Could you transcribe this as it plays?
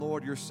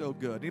Lord, you're so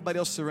good. Anybody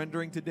else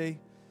surrendering today?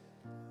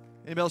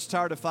 Anybody else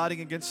tired of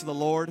fighting against the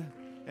Lord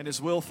and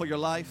His will for your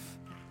life?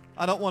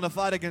 I don't want to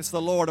fight against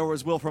the Lord or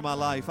His will for my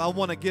life. I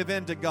want to give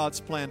in to God's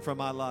plan for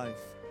my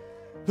life.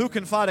 Who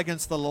can fight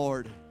against the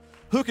Lord?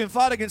 Who can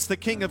fight against the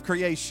King of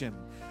creation?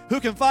 Who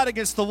can fight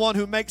against the one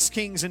who makes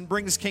kings and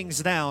brings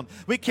kings down?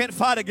 We can't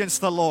fight against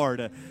the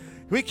Lord.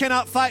 We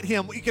cannot fight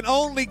Him. We can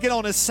only get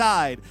on His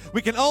side.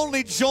 We can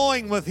only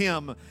join with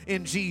Him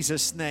in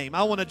Jesus' name.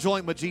 I want to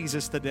join with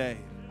Jesus today.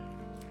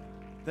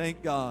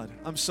 Thank God.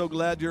 I'm so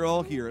glad you're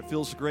all here. It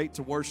feels great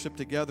to worship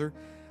together.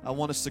 I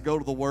want us to go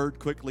to the Word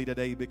quickly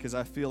today because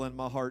I feel in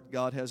my heart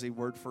God has a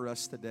word for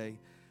us today.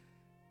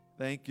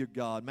 Thank you,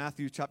 God.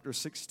 Matthew chapter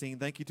 16.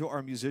 Thank you to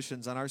our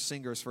musicians and our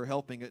singers for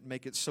helping it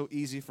make it so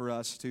easy for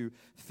us to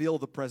feel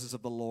the presence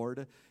of the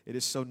Lord. It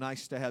is so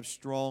nice to have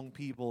strong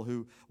people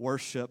who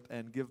worship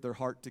and give their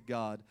heart to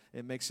God.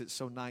 It makes it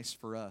so nice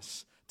for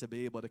us to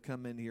be able to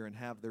come in here and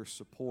have their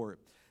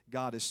support.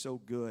 God is so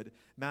good.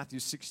 Matthew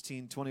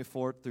 16,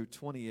 24 through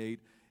 28.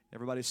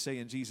 Everybody say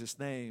in Jesus'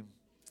 name.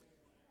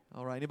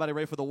 All right, anybody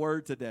ready for the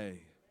Word today?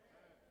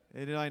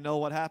 Anybody know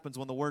what happens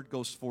when the Word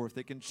goes forth?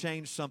 It can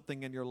change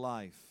something in your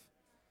life.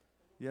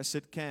 Yes,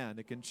 it can.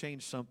 It can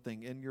change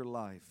something in your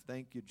life.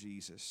 Thank you,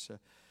 Jesus.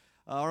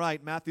 All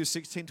right, Matthew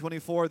 16,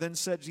 24. Then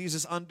said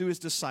Jesus unto His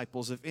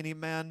disciples, if any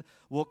man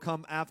will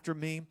come after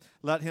me,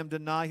 let him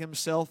deny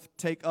himself,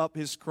 take up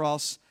his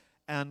cross,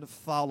 and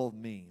follow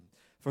me.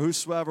 For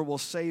whosoever will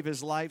save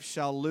his life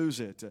shall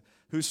lose it.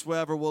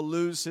 Whosoever will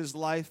lose his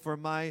life for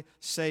my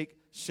sake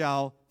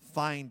shall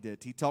find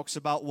it. He talks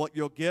about what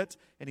you'll get,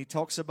 and He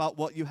talks about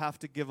what you have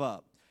to give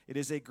up. It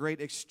is a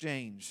great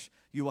exchange.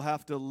 You will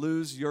have to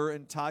lose your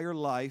entire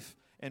life,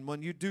 and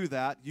when you do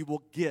that, you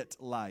will get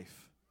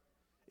life.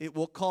 It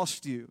will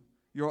cost you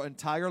your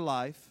entire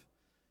life,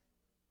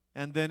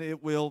 and then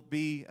it will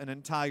be an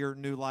entire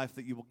new life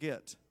that you will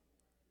get.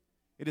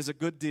 It is a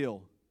good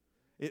deal.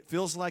 It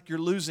feels like you're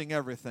losing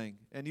everything,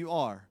 and you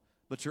are,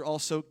 but you're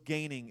also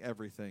gaining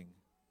everything.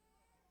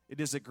 It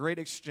is a great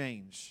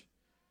exchange.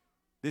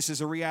 This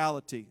is a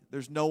reality.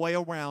 There's no way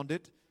around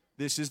it.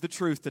 This is the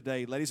truth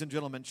today. Ladies and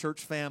gentlemen,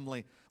 church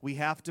family, we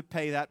have to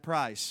pay that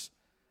price.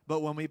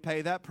 But when we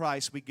pay that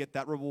price, we get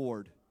that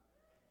reward.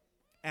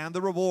 And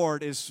the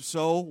reward is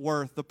so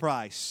worth the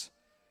price.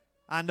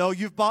 I know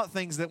you've bought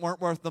things that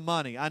weren't worth the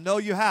money. I know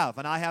you have,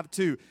 and I have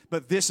too.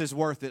 But this is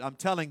worth it. I'm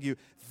telling you,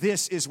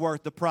 this is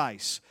worth the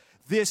price.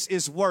 This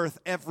is worth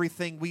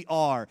everything we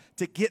are.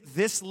 To get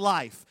this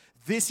life,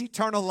 this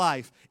eternal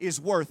life is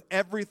worth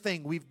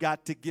everything we've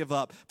got to give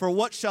up. For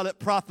what shall it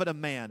profit a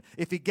man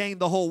if he gain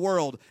the whole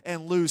world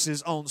and lose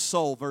his own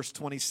soul? Verse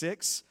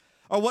 26.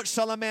 Or what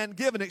shall a man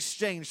give in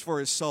exchange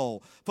for his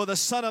soul? For the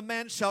Son of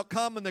Man shall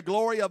come in the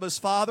glory of His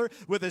Father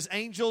with His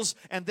angels,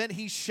 and then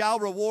He shall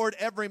reward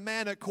every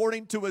man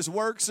according to his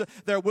works.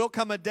 There will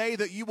come a day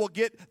that you will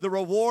get the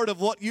reward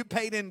of what you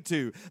paid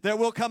into. There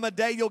will come a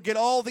day you'll get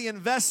all the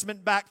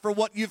investment back for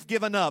what you've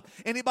given up.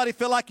 Anybody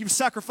feel like you've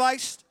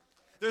sacrificed?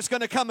 There's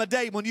going to come a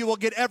day when you will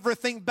get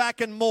everything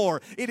back and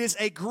more. It is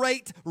a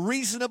great,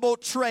 reasonable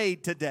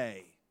trade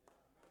today.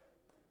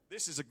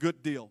 This is a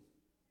good deal.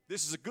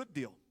 This is a good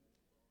deal.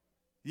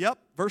 Yep,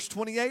 verse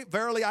 28,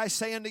 verily I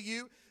say unto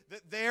you,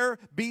 that there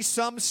be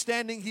some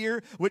standing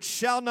here which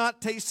shall not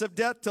taste of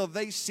death till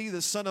they see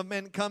the Son of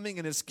Man coming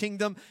in His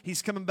kingdom.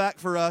 He's coming back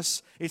for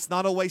us. It's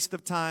not a waste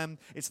of time.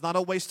 It's not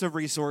a waste of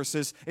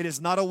resources. It is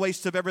not a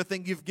waste of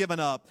everything you've given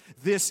up.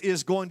 This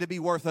is going to be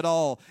worth it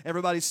all.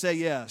 Everybody say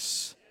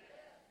yes.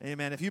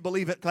 Amen. If you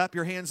believe it, clap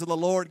your hands to the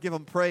Lord. Give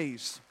Him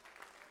praise.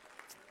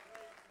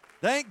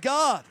 Thank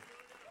God.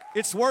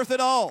 It's worth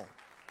it all.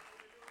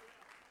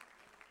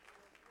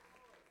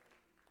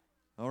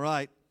 All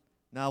right.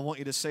 Now I want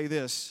you to say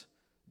this.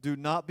 Do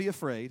not be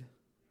afraid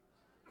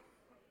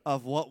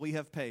of what we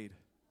have paid.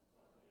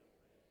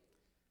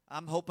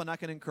 I'm hoping I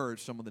can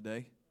encourage someone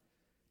today.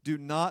 Do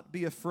not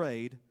be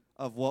afraid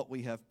of what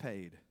we have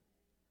paid.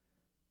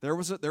 There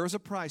was a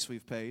price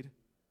we've paid.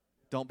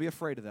 Don't be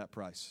afraid of that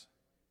price.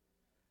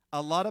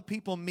 A lot of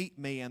people meet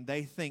me and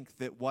they think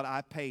that what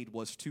I paid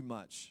was too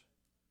much.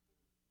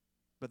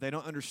 But they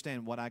don't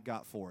understand what I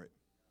got for it.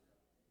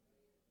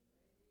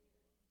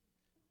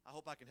 I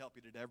hope I can help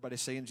you today. Everybody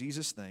say in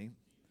Jesus' name.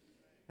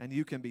 And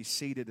you can be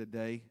seated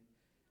today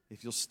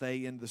if you'll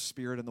stay in the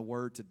Spirit and the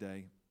Word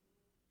today.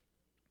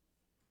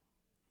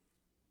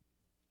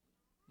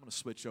 I'm going to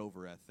switch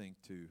over, I think,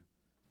 to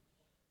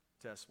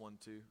test 1,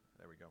 2.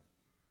 There we go.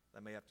 I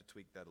may have to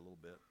tweak that a little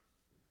bit.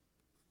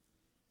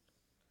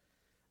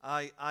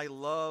 I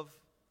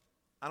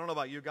don't know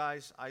about you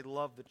guys, I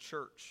love the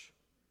church.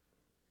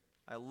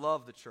 I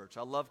love the church.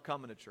 I love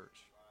coming to church.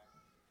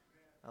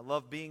 I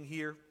love being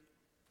here.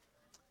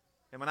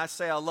 And when I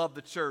say I love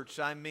the church,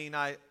 I mean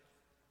I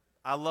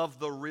love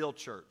the real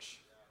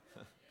church.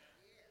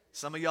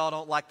 Some of y'all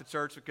don't like the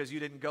church because you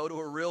didn't go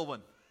to a real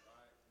one.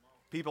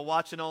 People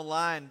watching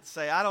online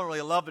say, I don't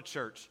really love the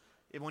church.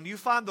 And when you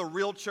find the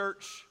real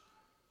church,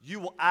 you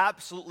will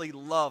absolutely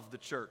love the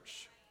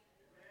church.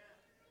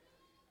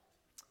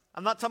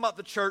 I'm not talking about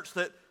the church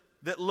that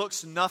that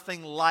looks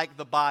nothing like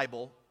the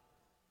Bible.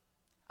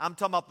 I'm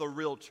talking about the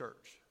real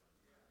church.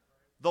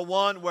 The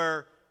one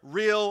where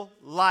real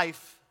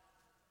life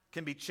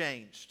can be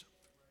changed.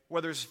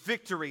 Where there's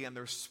victory and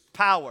there's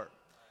power.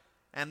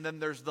 And then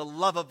there's the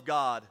love of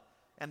God.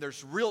 And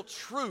there's real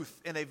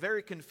truth in a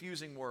very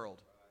confusing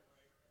world.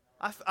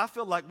 I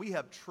feel like we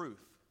have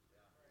truth.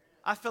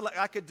 I feel like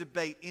I could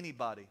debate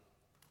anybody.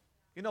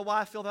 You know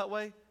why I feel that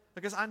way?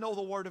 Because I know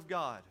the Word of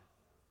God.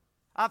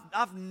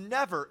 I've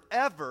never,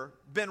 ever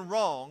been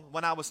wrong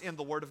when I was in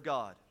the Word of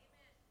God.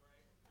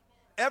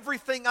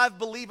 Everything I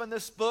believe in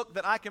this book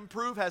that I can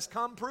prove has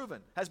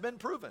been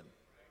proven.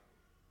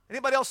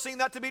 Anybody else seen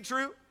that to be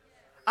true?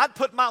 I'd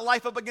put my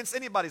life up against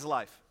anybody's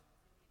life.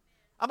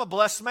 I'm a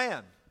blessed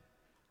man.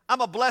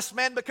 I'm a blessed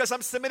man because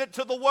I'm submitted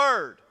to the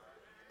Word.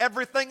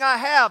 Everything I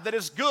have that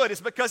is good is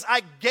because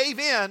I gave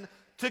in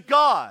to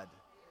God.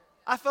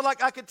 I feel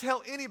like I could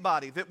tell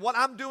anybody that what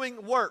I'm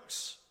doing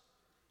works.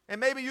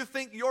 And maybe you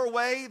think your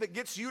way that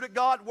gets you to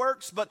God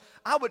works, but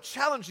I would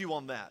challenge you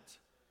on that.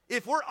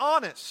 If we're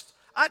honest,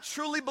 I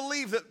truly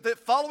believe that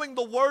following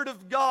the Word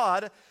of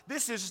God,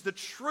 this is the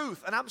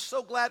truth. And I'm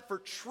so glad for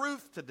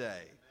truth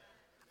today.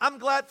 I'm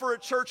glad for a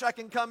church I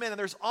can come in and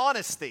there's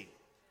honesty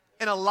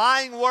in a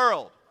lying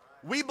world.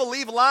 We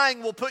believe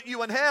lying will put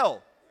you in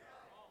hell.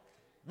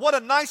 What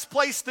a nice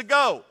place to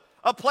go.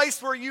 A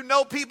place where you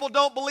know people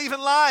don't believe in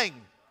lying.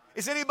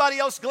 Is anybody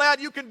else glad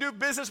you can do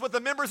business with the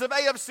members of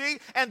AFC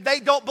and they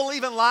don't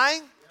believe in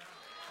lying?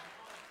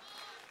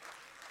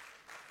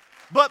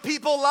 But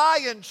people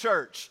lie in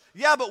church.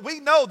 Yeah, but we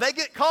know they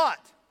get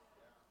caught.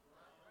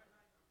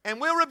 And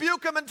we'll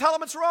rebuke them and tell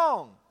them it's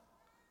wrong.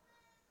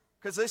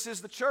 Because this is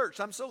the church.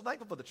 I'm so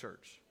thankful for the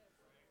church.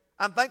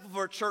 I'm thankful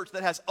for a church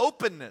that has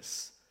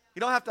openness. You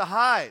don't have to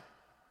hide.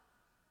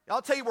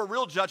 I'll tell you where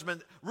real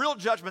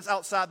judgment's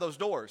outside those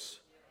doors.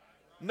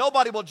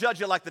 Nobody will judge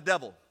you like the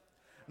devil.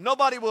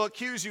 Nobody will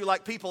accuse you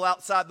like people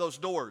outside those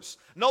doors.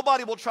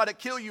 Nobody will try to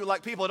kill you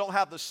like people that don't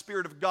have the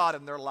Spirit of God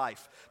in their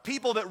life.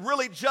 People that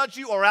really judge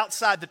you are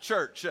outside the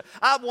church.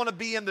 I want to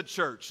be in the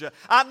church.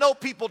 I know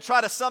people try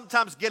to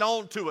sometimes get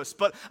on to us,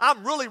 but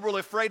I'm really,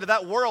 really afraid of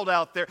that world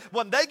out there.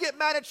 When they get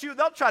mad at you,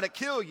 they'll try to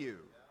kill you.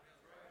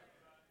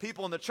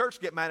 People in the church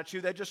get mad at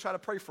you, they just try to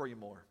pray for you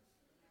more.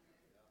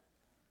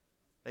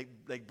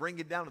 They bring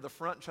you down to the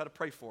front and try to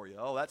pray for you.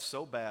 Oh, that's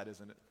so bad,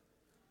 isn't it?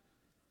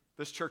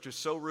 This church is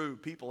so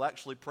rude. People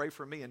actually pray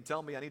for me and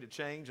tell me I need to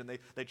change, and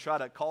they try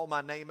to call my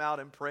name out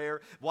in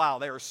prayer. Wow,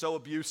 they are so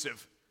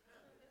abusive.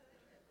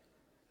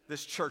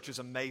 This church is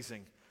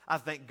amazing. I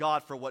thank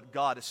God for what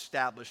God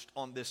established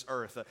on this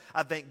earth.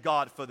 I thank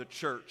God for the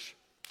church.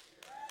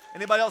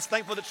 Anybody else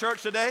thankful for the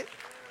church today?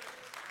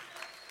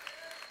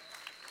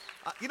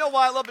 You know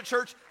why I love the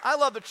church? I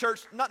love the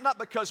church not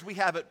because we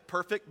have it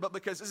perfect, but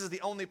because this is the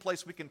only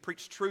place we can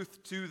preach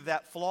truth to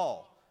that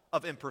flaw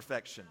of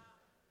imperfection.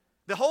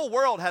 The whole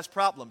world has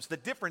problems. The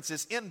difference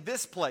is in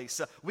this place,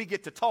 we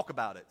get to talk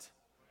about it.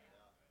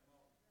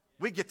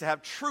 We get to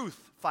have truth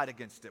fight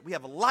against it. We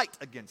have light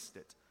against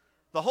it.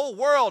 The whole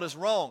world is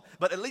wrong,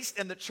 but at least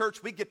in the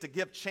church, we get to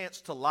give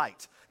chance to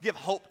light, give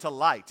hope to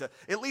light.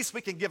 At least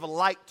we can give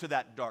light to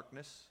that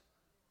darkness.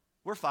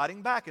 We're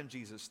fighting back in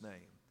Jesus' name.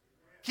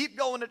 Keep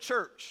going to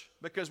church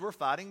because we're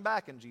fighting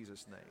back in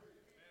Jesus' name.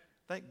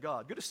 Thank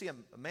God. Good to see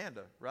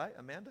Amanda, right?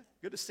 Amanda?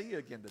 Good to see you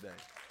again today.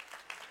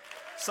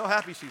 So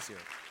happy she's here.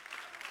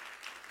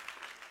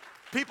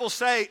 People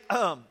say,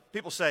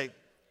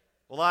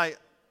 well,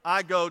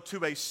 I go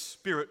to a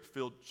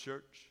Spirit-filled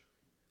church.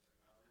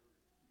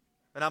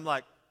 And I'm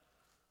like,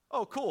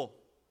 oh, cool.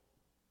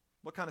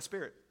 What kind of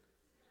spirit?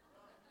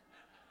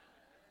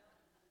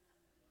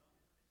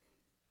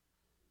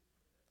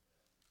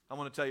 I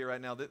want to tell you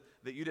right now that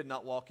you did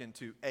not walk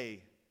into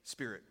a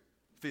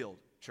Spirit-filled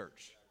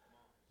church.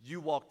 You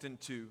walked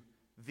into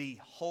the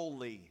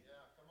Holy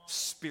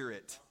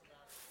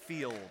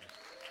Spirit-filled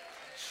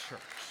church.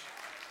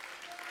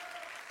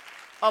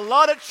 A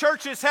lot of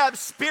churches have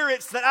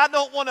spirits that I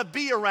don't want to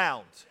be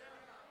around.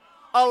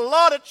 A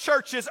lot of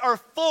churches are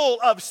full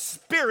of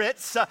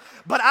spirits,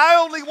 but I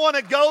only want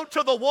to go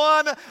to the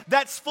one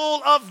that's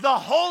full of the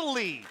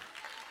Holy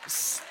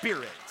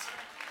Spirit,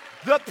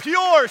 the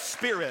pure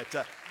Spirit,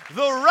 the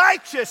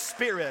righteous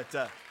Spirit,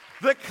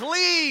 the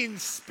clean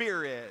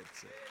Spirit.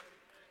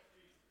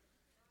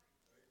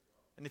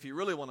 And if you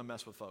really want to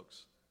mess with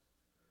folks,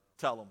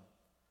 tell them,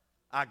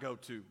 I go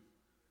to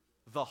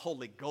the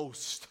Holy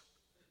Ghost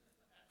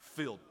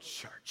filled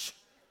church.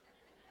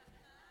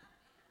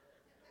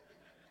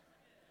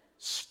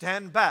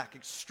 Stand back,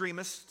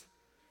 extremist.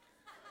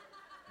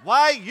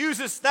 Why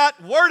usest that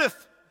wordeth?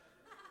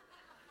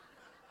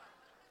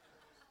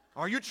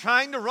 Are you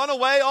trying to run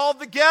away all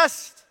the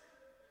guests?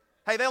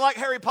 Hey, they like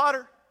Harry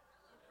Potter.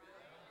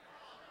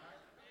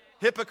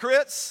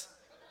 Hypocrites.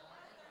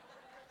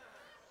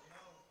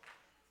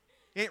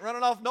 You ain't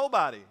running off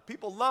nobody.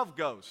 People love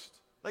ghosts.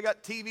 They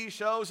got TV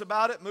shows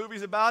about it,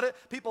 movies about it.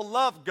 People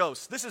love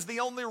ghosts. This is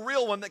the only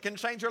real one that can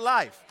change your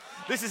life.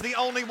 This is the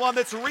only one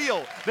that's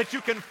real, that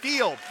you can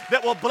feel,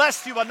 that will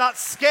bless you and not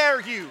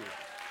scare you.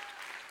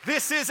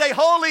 This is a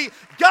Holy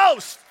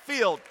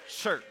Ghost-filled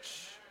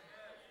church.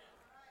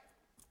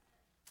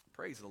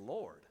 Praise the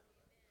Lord.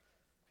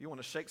 If you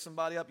want to shake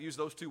somebody up, use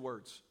those two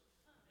words.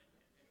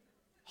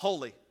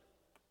 Holy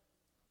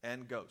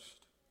and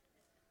Ghost.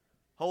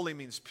 Holy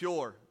means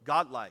pure,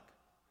 godlike,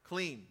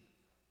 clean.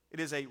 It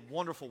is a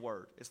wonderful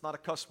word. It's not a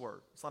cuss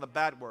word. It's not a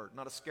bad word,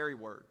 not a scary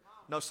word.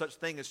 No such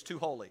thing as too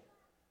holy.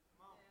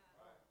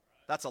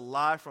 That's a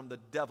lie from the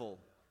devil.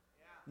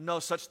 No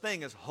such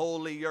thing as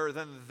holier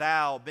than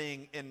thou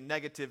being in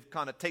negative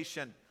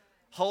connotation.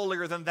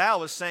 Holier than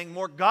thou is saying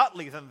more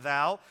godly than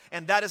thou,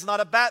 and that is not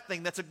a bad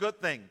thing. That's a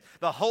good thing.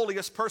 The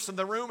holiest person in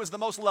the room is the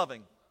most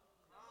loving.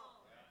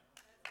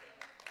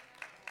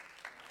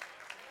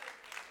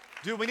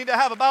 Do we need to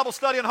have a Bible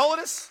study on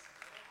holiness?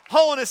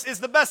 Holiness is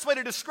the best way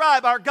to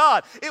describe our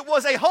God. It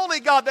was a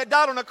holy God that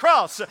died on a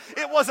cross.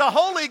 It was a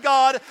holy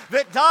God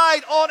that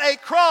died on a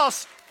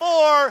cross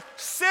for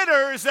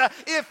sinners.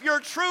 If you're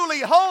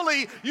truly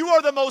holy, you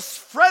are the most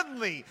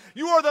friendly.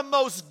 You are the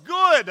most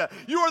good.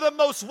 You are the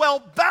most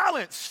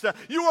well-balanced.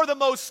 You are the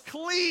most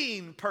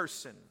clean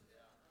person.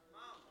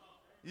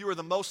 You are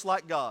the most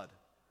like God.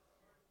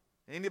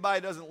 Anybody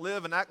who doesn't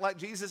live and act like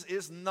Jesus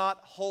is not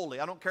holy.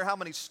 I don't care how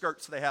many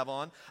skirts they have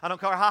on. I don't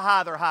care how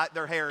high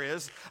their hair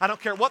is. I don't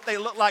care what they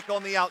look like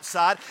on the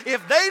outside.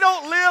 If they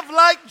don't live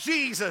like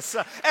Jesus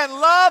and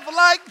love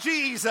like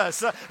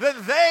Jesus, then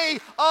they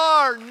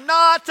are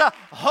not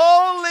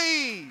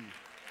holy.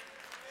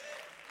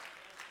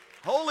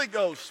 Holy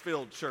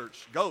Ghost-filled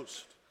church.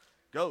 Ghost.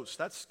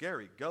 That's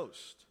scary.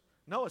 Ghost.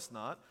 No, it's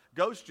not.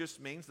 Ghost just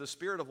means the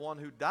spirit of one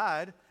who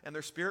died and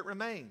their spirit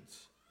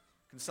remains.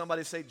 Can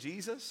somebody say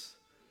Jesus?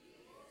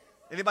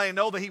 Anybody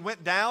know that he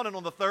went down and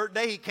on the third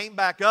day he came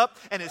back up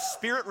and his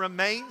spirit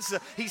remains?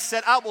 He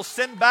said, I will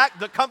send back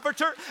the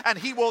Comforter and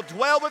he will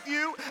dwell with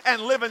you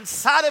and live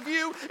inside of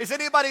you. Is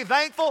anybody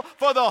thankful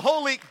for the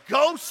Holy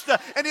Ghost?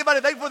 Anybody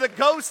thankful for the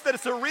Ghost that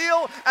is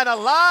real and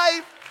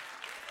alive?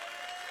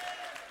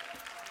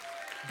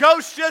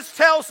 Ghost just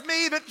tells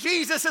me that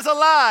Jesus is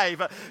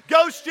alive.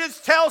 Ghost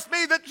just tells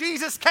me that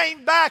Jesus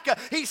came back.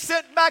 He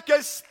sent back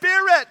a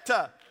spirit.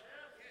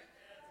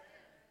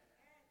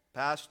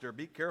 Pastor,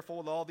 be careful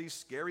with all these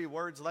scary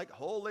words like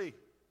holy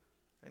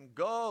and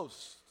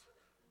ghost.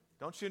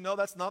 Don't you know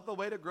that's not the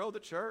way to grow the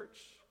church?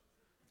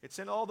 It's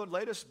in all the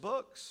latest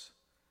books.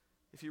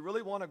 If you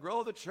really want to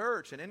grow the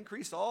church and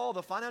increase all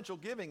the financial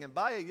giving and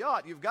buy a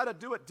yacht, you've got to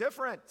do it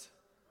different.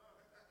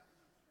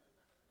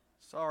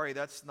 Sorry,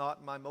 that's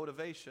not my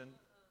motivation. I'm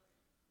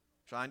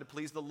trying to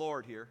please the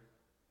Lord here.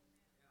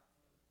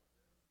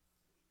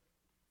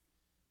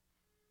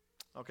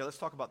 Okay, let's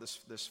talk about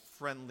this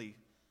friendly,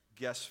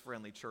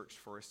 guest-friendly church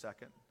for a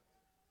second.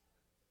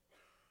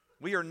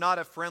 We are not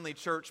a friendly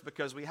church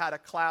because we had a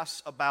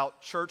class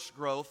about church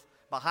growth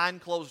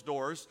behind closed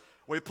doors.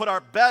 We put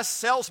our best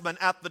salesman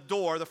at the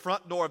door, the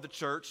front door of the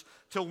church,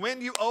 to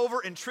win you over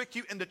and trick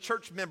you into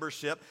church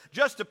membership,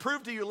 just to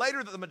prove to you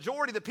later that the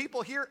majority of the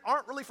people here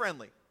aren't really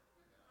friendly.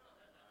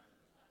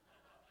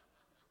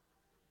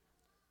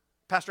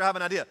 Pastor, I have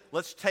an idea.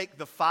 Let's take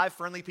the 5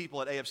 friendly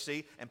people at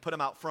AFC and put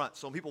them out front.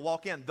 So when people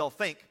walk in, they'll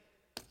think,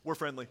 we're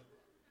friendly.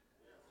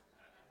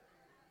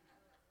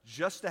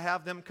 Just to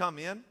have them come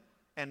in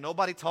and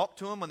nobody talk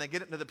to them when they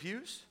get into the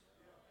pews?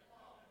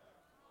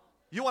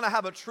 You want to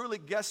have a truly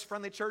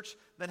guest-friendly church?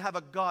 Then have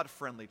a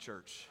God-friendly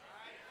church.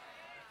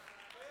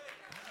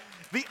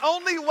 The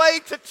only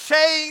way to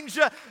change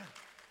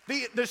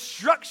the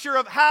structure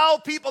of how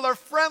people are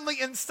friendly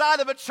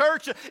inside of a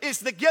church is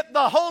to get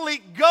the Holy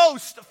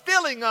Ghost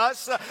filling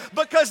us,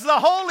 because the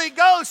Holy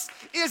Ghost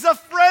is a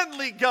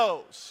friendly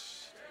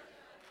ghost.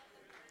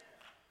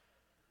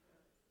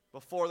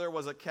 Before there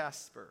was a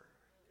Casper,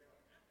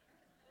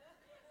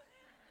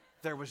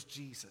 there was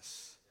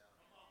Jesus.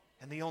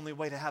 And the only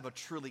way to have a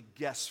truly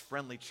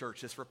guest-friendly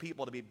church is for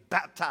people to be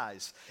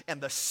baptized in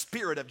the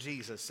Spirit of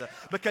Jesus.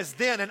 Because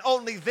then and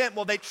only then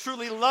will they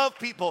truly love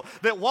people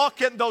that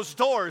walk in those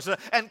doors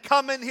and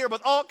come in here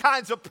with all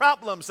kinds of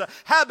problems,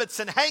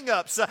 habits, and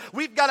hang-ups.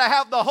 We've got to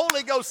have the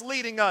Holy Ghost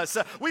leading us.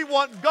 We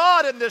want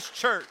God in this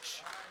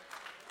church.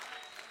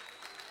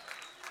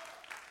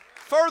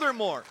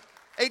 Furthermore,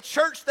 a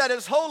church that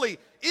is holy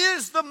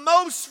is the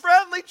most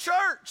friendly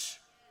church.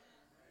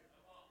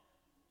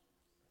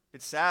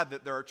 It's sad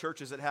that there are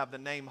churches that have the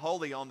name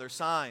holy on their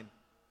sign,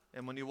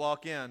 and when you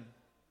walk in,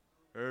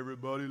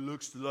 everybody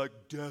looks like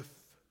death.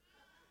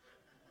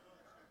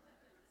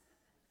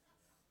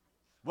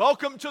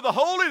 Welcome to the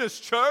Holiness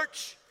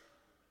Church,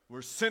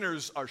 where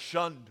sinners are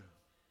shunned.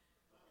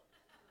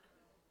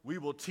 We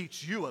will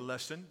teach you a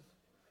lesson,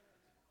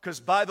 because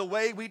by the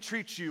way we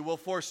treat you, we'll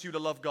force you to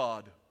love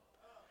God.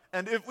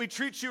 And if we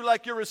treat you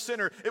like you're a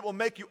sinner, it will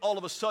make you all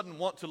of a sudden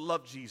want to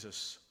love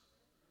Jesus.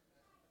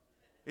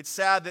 It's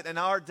sad that in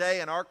our day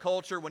and our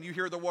culture, when you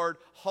hear the word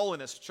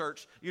holiness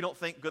church, you don't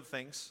think good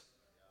things.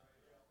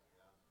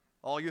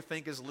 All you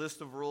think is a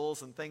list of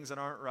rules and things that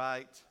aren't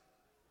right.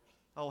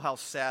 Oh, how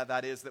sad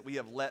that is that we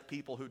have let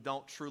people who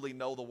don't truly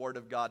know the Word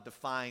of God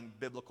define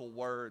biblical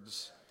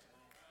words.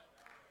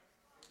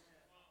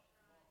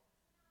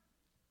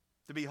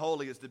 To be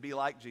holy is to be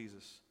like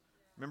Jesus.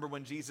 Remember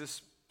when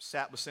Jesus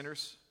sat with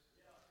sinners?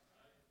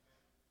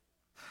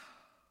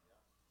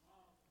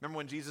 Remember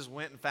when Jesus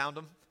went and found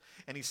them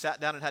and he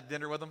sat down and had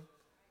dinner with them?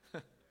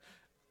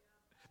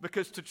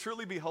 Because to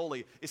truly be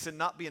holy is to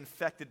not be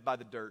infected by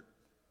the dirt.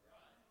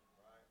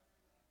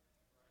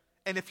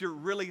 And if you're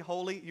really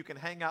holy, you can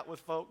hang out with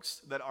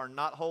folks that are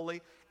not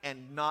holy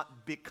and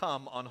not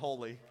become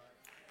unholy.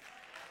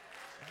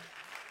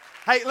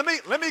 Hey, let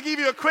me give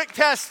you a quick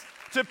test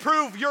to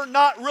prove you're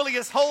not really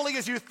as holy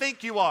as you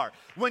think you are.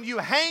 When you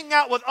hang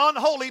out with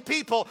unholy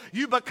people,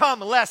 you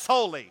become less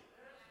holy.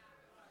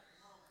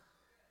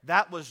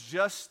 That was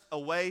just a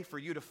way for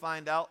you to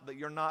find out that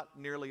you're not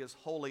nearly as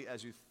holy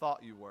as you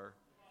thought you were.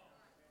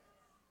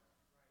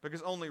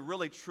 Because only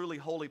really, truly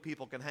holy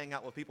people can hang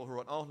out with people who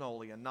are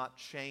unholy and not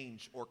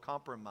change or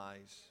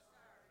compromise.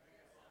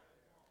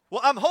 Well,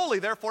 I'm holy,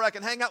 therefore I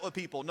can hang out with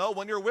people. No,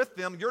 when you're with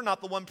them, you're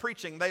not the one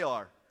preaching, they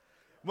are.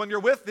 When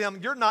you're with them,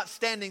 you're not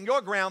standing your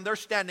ground, they're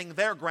standing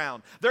their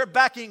ground. They're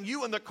backing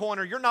you in the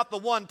corner. You're not the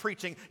one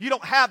preaching. You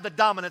don't have the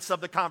dominance of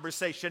the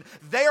conversation.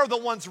 They're the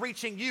ones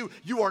reaching you.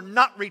 You are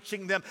not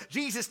reaching them.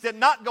 Jesus did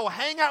not go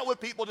hang out with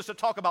people just to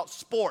talk about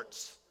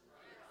sports.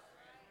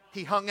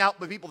 He hung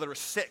out with people that are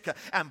sick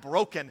and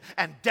broken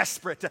and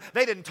desperate.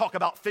 They didn't talk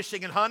about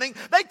fishing and hunting.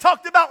 They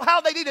talked about how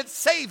they needed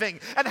saving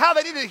and how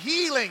they needed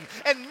healing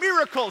and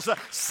miracles,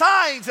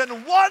 signs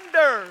and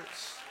wonders.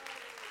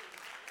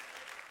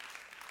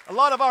 A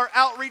lot of our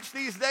outreach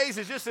these days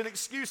is just an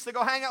excuse to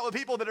go hang out with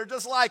people that are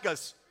just like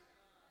us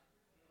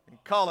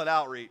and call it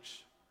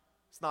outreach.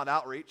 It's not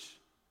outreach.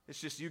 It's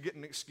just you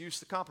getting an excuse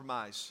to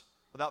compromise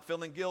without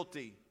feeling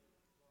guilty.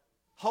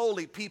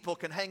 Holy people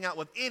can hang out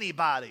with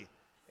anybody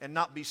and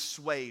not be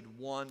swayed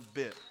one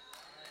bit.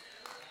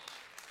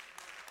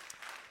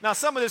 Now,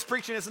 some of this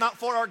preaching is not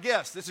for our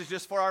guests. This is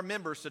just for our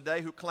members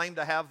today who claim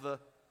to have the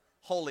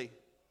Holy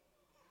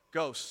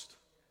Ghost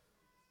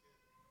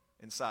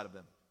inside of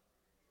them.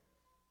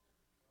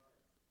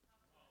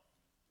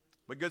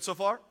 We good so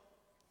far?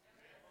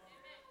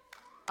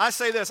 I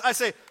say this. I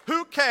say,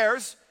 who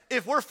cares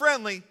if we're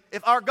friendly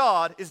if our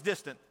God is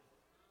distant?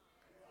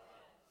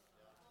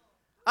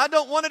 I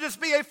don't want to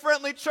just be a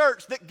friendly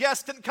church that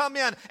guests can come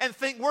in and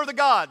think we're the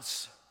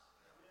gods.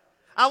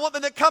 I want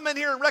them to come in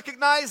here and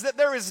recognize that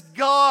there is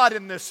God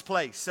in this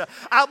place.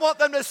 I want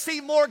them to see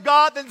more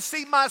God than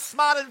see my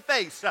smiling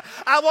face.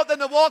 I want them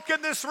to walk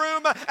in this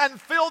room and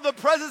feel the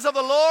presence of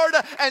the Lord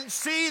and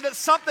see that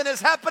something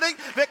is happening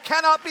that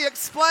cannot be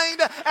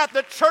explained at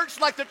the church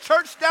like the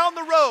church down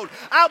the road.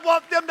 I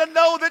want them to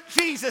know that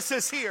Jesus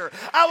is here.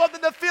 I want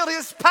them to feel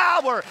His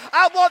power.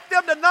 I want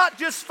them to not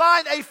just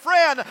find a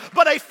friend,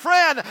 but a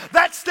friend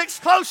that sticks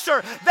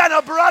closer than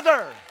a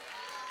brother.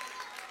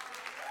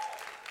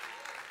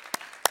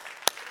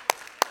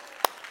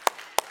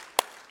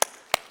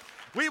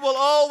 We will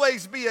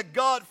always be a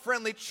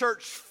God-friendly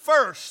church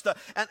first,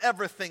 and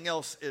everything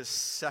else is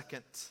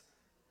second.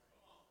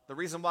 The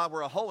reason why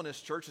we're a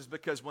holiness church is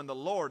because when the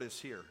Lord is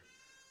here,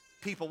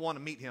 people want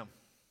to meet Him.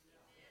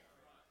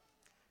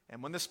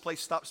 And when this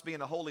place stops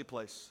being a holy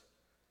place,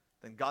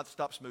 then God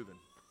stops moving.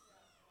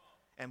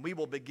 And we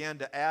will begin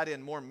to add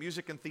in more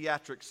music and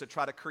theatrics to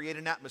try to create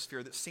an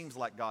atmosphere that seems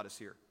like God is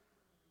here.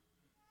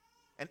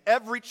 And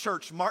every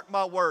church, mark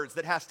my words,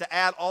 that has to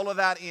add all of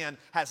that in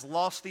has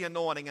lost the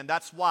anointing, and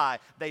that's why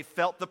they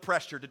felt the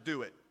pressure to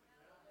do it.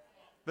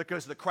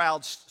 Because the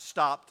crowds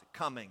stopped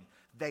coming.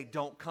 They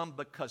don't come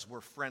because we're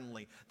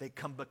friendly. They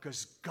come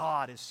because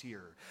God is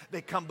here.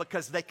 They come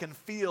because they can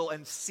feel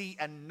and see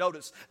and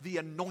notice the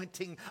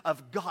anointing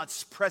of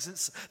God's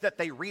presence that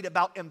they read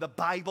about in the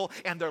Bible,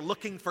 and they're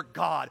looking for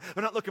God.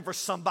 They're not looking for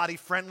somebody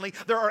friendly.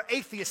 There are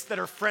atheists that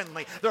are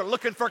friendly. They're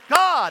looking for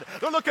God.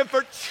 They're looking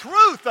for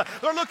truth.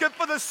 They're looking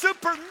for the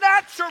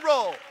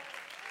supernatural.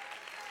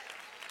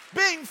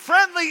 Being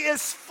friendly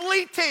is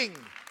fleeting.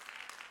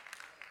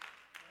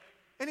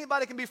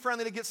 Anybody can be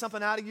friendly to get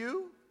something out of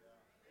you.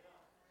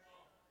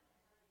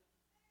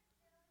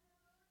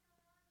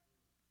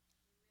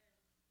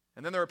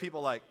 And then there are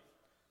people like,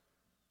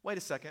 wait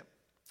a second,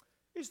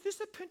 is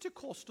this a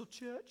Pentecostal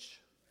church?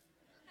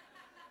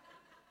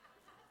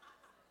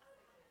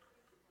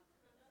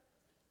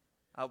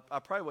 I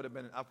probably would have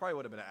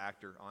been an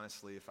actor,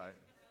 honestly, if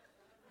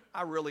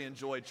I really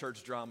enjoyed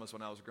church dramas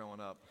when I was growing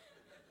up.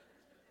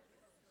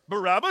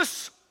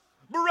 Barabbas?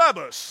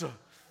 Barabbas! I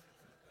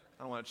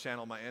don't want to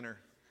channel my inner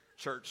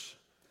church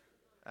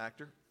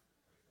actor.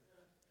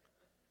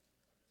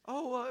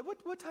 Oh,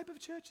 what type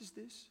of church is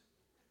this?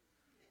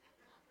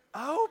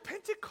 Oh,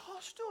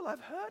 Pentecostal,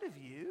 I've heard of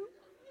you.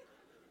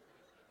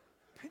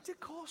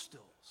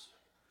 Pentecostals.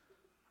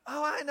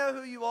 Oh, I know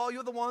who you are.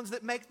 You're the ones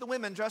that make the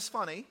women dress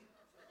funny.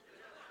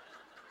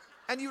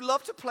 And you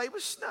love to play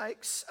with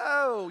snakes.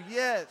 Oh,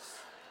 yes.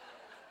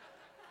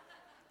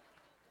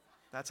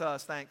 That's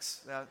us,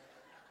 thanks.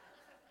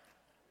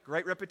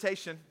 Great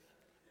reputation.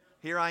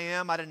 Here I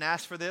am. I didn't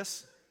ask for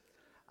this.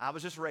 I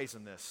was just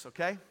raising this,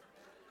 okay?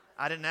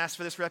 I didn't ask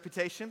for this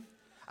reputation.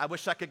 I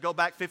wish I could go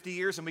back 50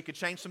 years and we could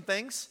change some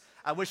things.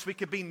 I wish we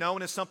could be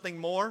known as something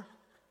more.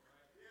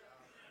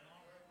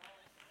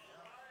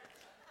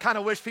 Kind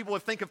of wish people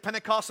would think of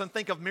Pentecost and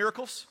think of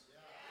miracles.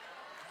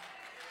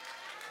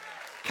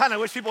 Kind of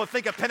wish people would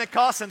think of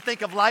Pentecost and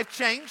think of life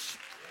change.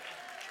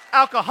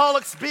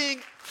 Alcoholics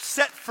being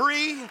set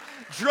free,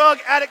 drug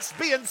addicts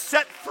being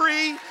set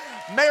free,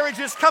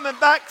 marriages coming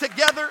back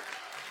together.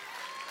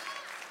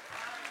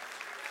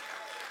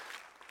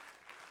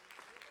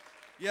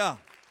 Yeah.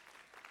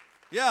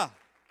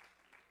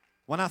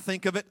 When I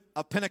think of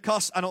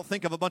Pentecost, I don't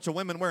think of a bunch of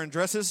women wearing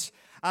dresses.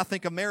 I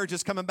think of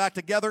marriages coming back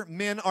together.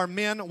 Men are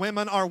men,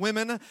 women are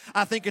women.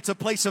 I think it's a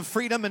place of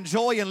freedom and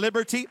joy and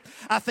liberty.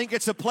 I think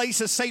it's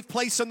a safe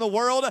place in the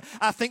world.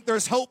 I think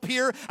there's hope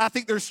here. I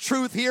think there's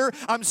truth here.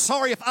 I'm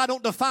sorry if I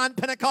don't define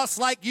Pentecost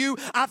like you.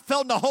 I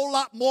felt a whole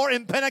lot more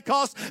in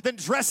Pentecost than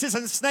dresses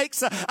and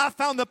snakes. I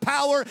found the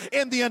power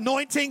in the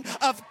anointing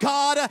of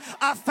God.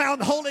 I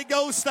found Holy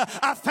Ghost.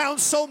 I found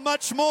so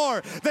much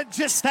more than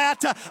just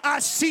that. I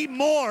see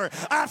more.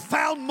 I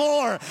found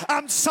more.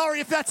 I'm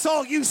sorry if that's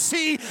all you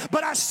see,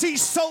 but I see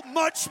so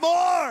much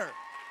more.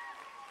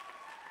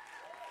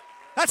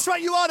 That's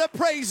right, you ought to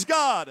praise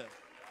God.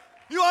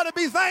 You ought to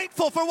be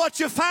thankful for what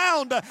you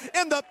found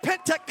in the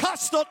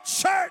Pentecostal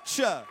church.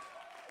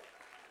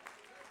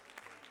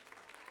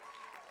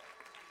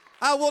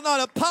 I will not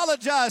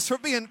apologize for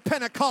being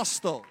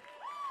Pentecostal.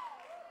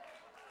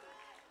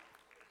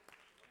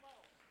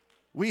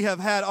 We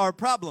have had our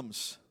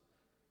problems,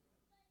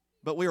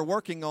 but we are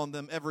working on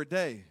them every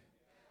day.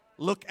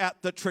 Look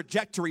at the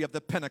trajectory of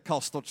the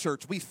Pentecostal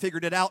church. We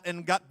figured it out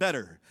and got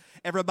better.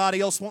 Everybody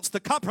else wants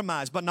to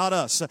compromise, but not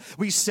us.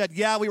 We said,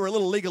 yeah, we were a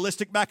little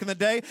legalistic back in the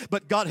day,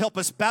 but God help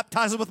us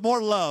baptize us with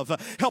more love.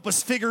 Help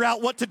us figure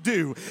out what to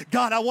do.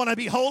 God, I want to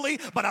be holy,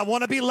 but I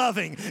want to be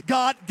loving.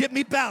 God, give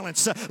me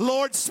balance.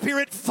 Lord,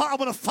 Spirit, I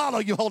want to follow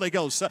you, Holy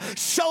Ghost.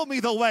 Show me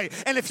the way.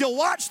 And if you'll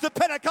watch the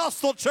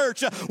Pentecostal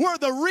church, we're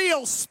the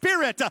real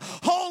Spirit,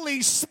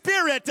 Holy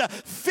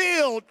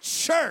Spirit-filled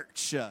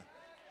church.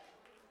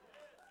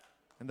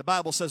 And the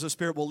Bible says the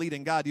Spirit will lead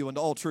and guide you into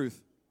all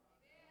truth.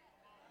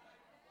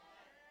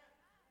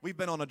 We've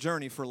been on a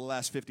journey for the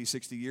last 50,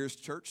 60 years,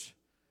 church.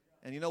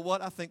 And you know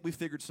what? I think we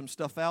figured some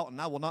stuff out,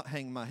 and I will not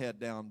hang my head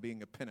down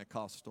being a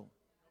Pentecostal.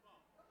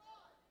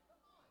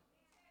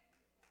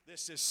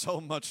 This is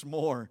so much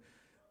more.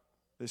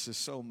 This is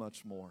so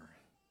much more.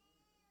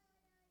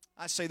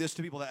 I say this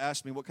to people that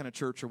ask me, what kind of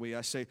church are we?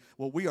 I say,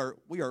 well, we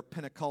are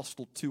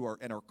Pentecostal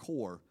in our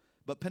core,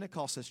 but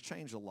Pentecost has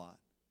changed a lot.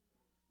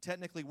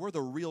 Technically, we're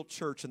the real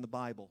church in the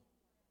Bible.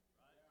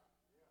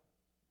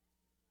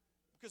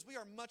 Because we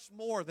are much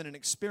more than an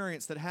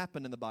experience that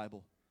happened in the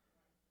Bible.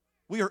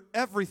 We are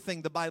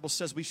everything the Bible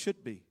says we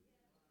should be.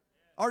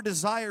 Our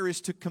desire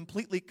is to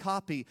completely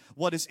copy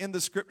what is in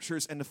the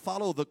Scriptures and to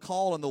follow the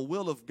call and the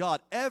will of God.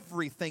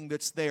 Everything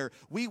that's there,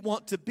 we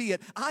want to be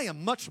it. I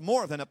am much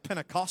more than a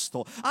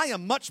Pentecostal. I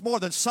am much more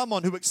than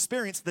someone who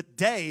experienced the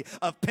day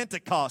of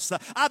Pentecost.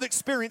 I've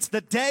experienced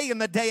the day and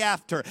the day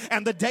after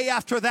and the day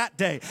after that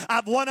day.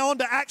 I've went on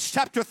to Acts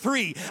chapter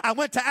 3. I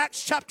went to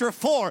Acts chapter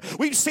 4.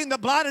 We've seen the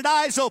blinded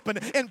eyes open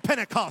in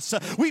Pentecost.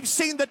 We've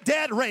seen the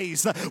dead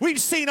raised.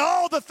 We've seen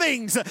all the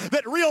things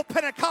that real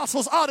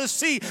Pentecostals ought to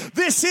see.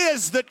 This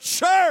is the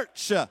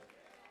church.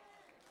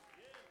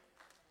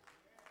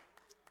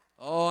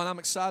 Oh, and I'm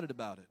excited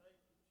about it.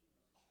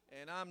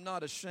 And I'm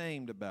not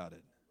ashamed about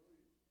it.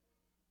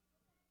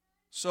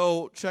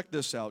 So check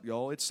this out,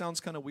 y'all. It sounds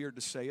kind of weird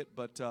to say it,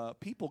 but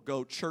people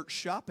go church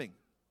shopping.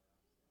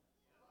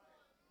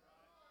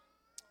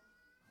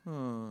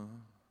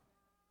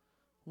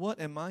 What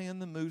am I in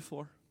the mood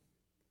for?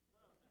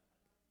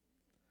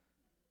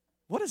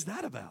 What is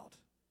that about?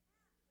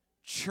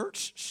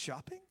 Church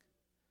shopping?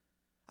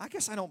 I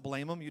guess I don't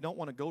blame them. You don't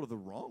want to go to the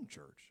wrong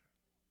church.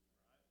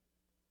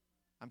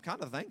 I'm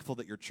kind of thankful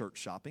that you're church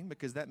shopping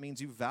because that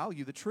means you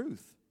value the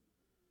truth.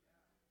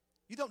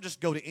 You don't just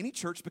go to any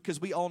church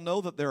because we all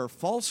know that there are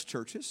false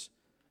churches.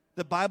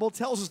 The Bible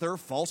tells us there are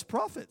false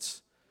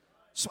prophets.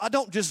 So I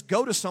don't just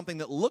go to something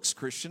that looks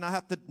Christian. I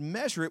have to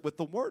measure it with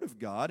the Word of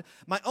God.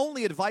 My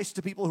only advice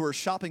to people who are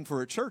shopping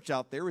for a church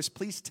out there is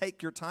please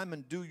take your time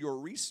and do your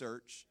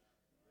research.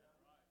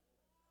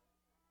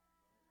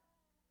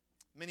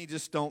 Many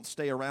just don't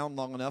stay around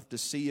long enough to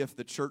see if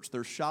the church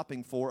they're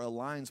shopping for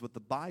aligns with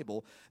the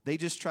Bible. They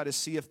just try to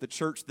see if the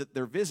church that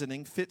they're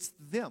visiting fits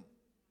them.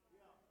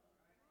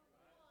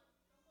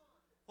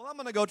 Well, I'm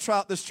going to go try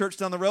out this church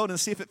down the road and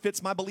see if it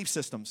fits my belief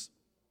systems.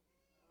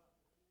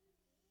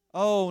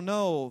 Oh,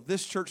 no,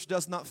 this church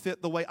does not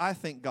fit the way I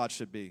think God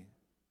should be.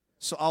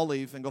 So I'll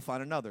leave and go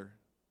find another.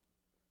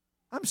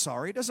 I'm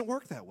sorry, it doesn't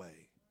work that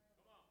way.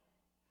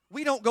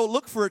 We don't go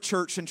look for a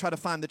church and try to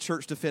find the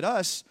church to fit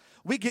us.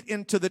 We get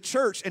into the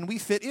church and we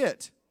fit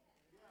it.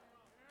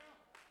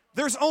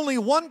 There's only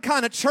one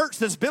kind of church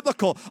that's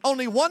biblical,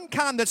 only one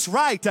kind that's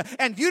right,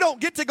 and you don't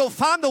get to go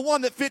find the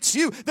one that fits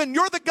you. Then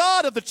you're the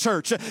God of the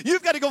church.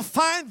 You've got to go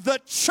find the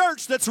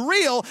church that's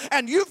real,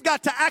 and you've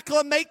got to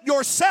acclimate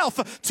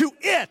yourself to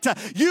it.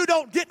 You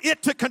don't get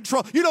it to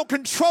control. You don't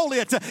control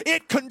it.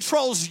 It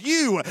controls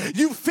you.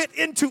 You fit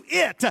into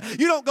it.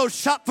 You don't go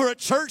shop for a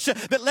church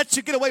that lets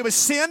you get away with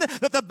sin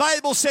that the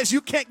Bible says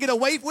you can't get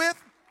away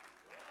with.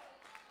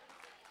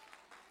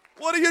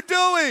 What are you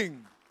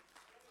doing?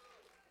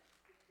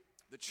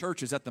 The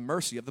church is at the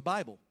mercy of the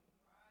Bible.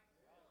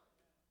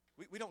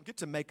 We don't get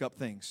to make up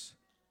things.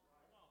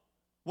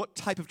 What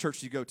type of church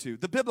do you go to?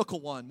 The biblical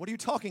one. What are you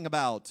talking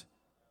about?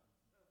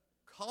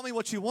 Call me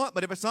what you want,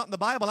 but if it's not in the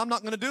Bible, I'm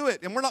not going to do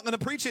it. And we're not going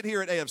to preach it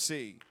here at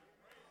AFC.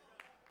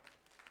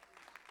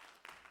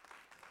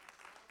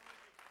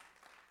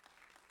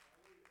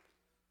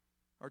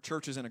 Our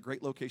church is in a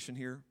great location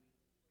here,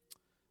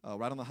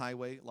 right on the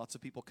highway. Lots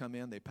of people come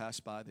in, they pass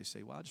by, they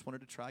say, well, I just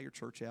wanted to try your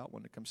church out,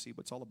 wanted to come see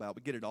what it's all about.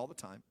 We get it all the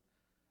time.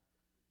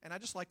 And I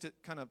just like to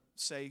kind of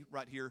say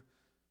right here,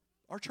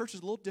 our church is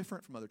a little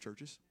different from other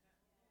churches.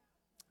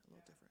 A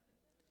little different.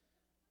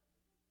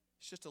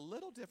 It's just a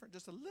little different,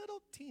 just a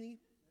little teeny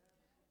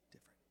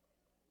different.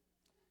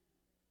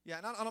 Yeah,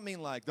 and I don't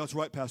mean like, that's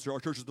right, Pastor, our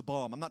church is the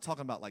bomb. I'm not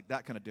talking about like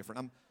that kind of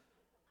different.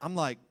 I'm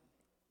like,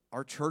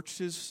 our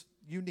church is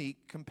unique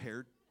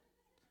compared.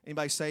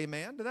 Anybody say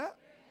amen to that?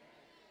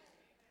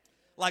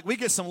 Like we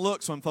get some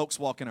looks when folks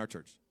walk in our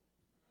church.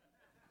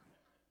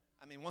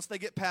 I mean, once they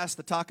get past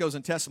the tacos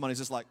and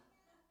testimonies, it's like,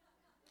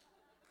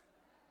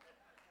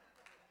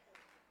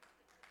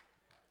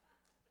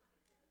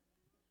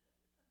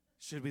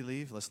 should we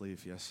leave? Let's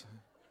leave, yes.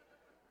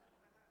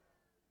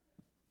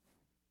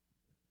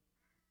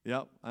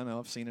 Yep, I know.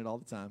 I've seen it all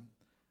the time.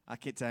 I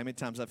can't tell you how many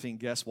times I've seen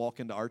guests walk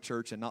into our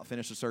church and not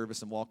finish the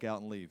service and walk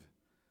out and leave.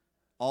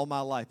 All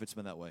my life, it's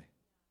been that way.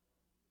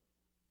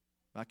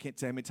 I can't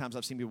tell you how many times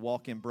I've seen people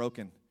walk in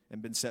broken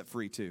and been set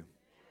free too.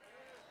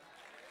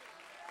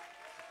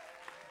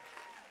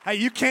 Hey,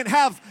 you can't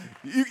have,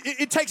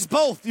 it takes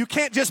both. You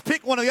can't just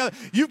pick one or the other.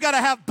 You've got to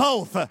have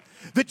both.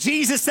 The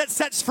Jesus that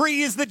sets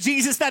free is the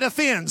Jesus that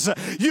offends.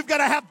 You've got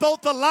to have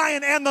both the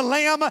lion and the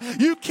lamb.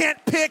 You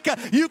can't pick,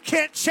 you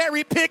can't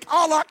cherry pick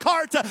a la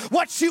carte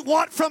what you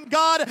want from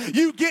God.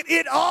 You get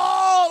it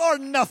all or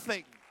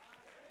nothing.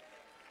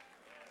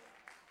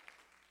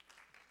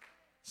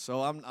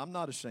 So I'm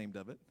not ashamed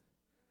of it.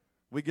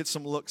 We get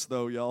some looks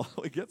though, y'all.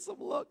 We get some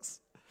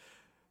looks.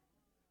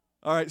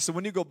 All right, so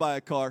when you go buy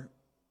a car,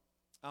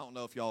 I don't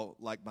know if y'all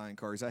like buying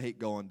cars. I hate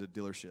going to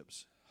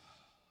dealerships.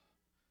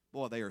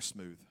 Boy, they are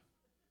smooth.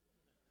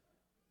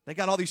 They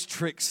got all these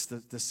tricks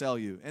to sell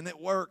you, and it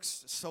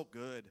works. It's so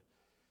good.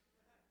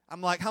 I'm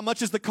like, how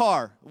much is the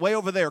car? Way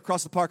over there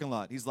across the parking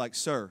lot. He's like,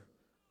 sir,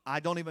 I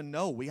don't even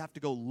know. We have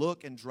to go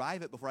look and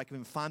drive it before I can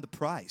even find the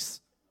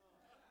price.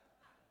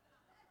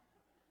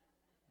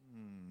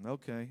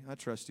 Okay, I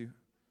trust you.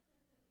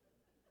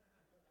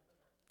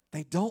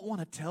 They don't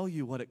want to tell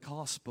you what it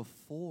costs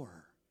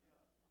before.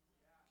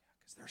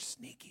 They're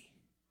sneaky.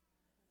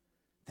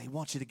 They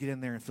want you to get in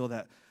there and feel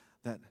that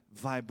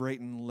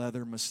vibrating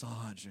leather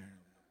massage.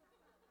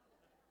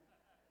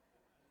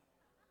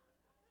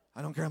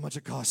 I don't care how much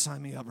it costs.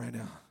 Sign me up right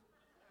now.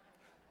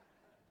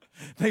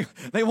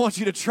 They want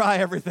you to try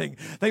everything.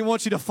 They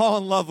want you to fall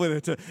in love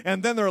with it.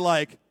 And then they're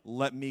like,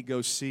 let me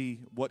go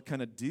see what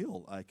kind of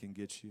deal I can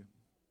get you.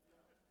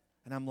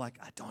 And I'm like,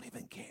 I don't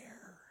even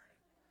care.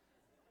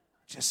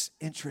 Just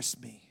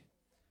interest me.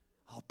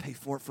 I'll pay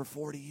for it for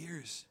 40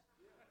 years.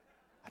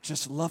 I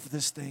just love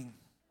this thing.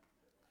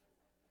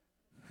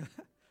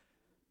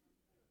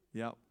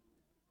 Yep.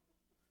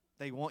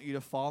 They want you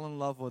to fall in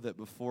love with it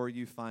before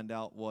you find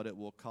out what it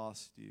will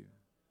cost you.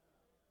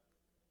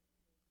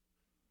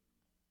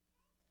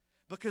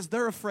 Because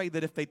they're afraid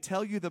that if they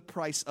tell you the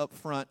price up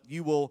front,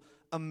 you will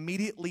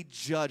immediately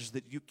judge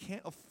that you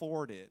can't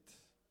afford it.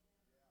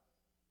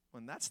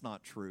 When that's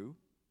not true.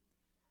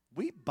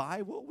 We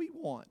buy what we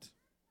want.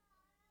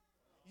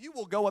 You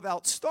will go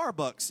without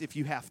Starbucks if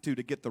you have to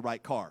get the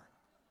right car.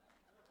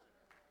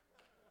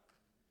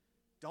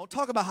 Don't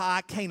talk about how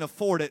I can't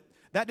afford it.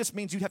 That just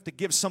means you have to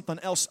give something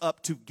else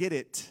up to get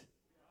it.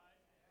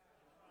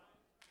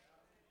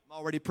 I'm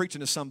already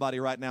preaching to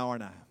somebody right now,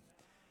 aren't I?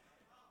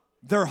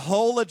 Their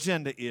whole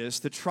agenda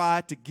is to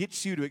try to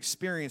get you to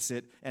experience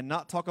it and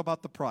not talk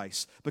about the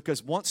price.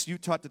 Because once you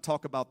start to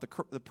talk about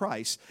the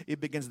price,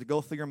 it begins to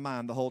go through your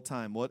mind the whole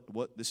time.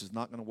 What? This is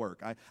not going to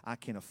work. I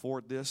can't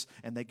afford this.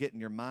 And they get in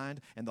your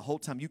mind. And the whole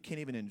time you can't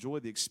even enjoy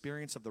the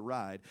experience of the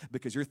ride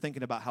because you're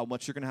thinking about how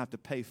much you're going to have to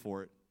pay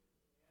for it.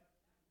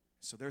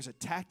 So there's a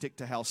tactic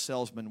to how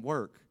salesmen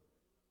work.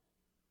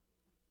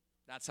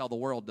 That's how the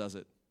world does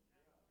it.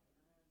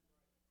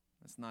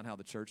 That's not how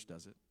the church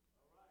does it.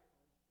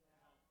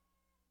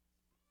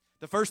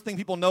 The first thing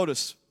people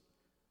notice,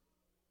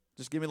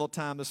 just give me a little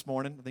time this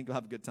morning. I think you'll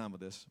have a good time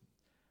with this.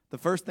 The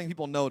first thing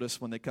people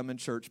notice when they come in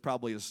church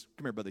probably is,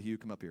 come here, Brother Hugh,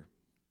 come up here,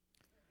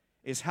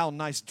 is how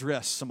nice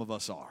dressed some of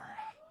us are.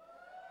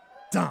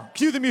 Dun.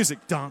 Cue the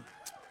music. Dun,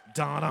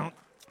 dun, dun,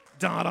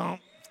 dun, dun,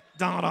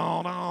 dun,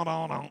 dun, dun,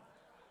 dun, dun.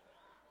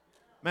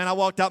 Man, I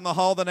walked out in the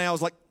hall the day. I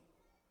was like,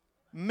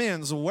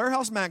 Men's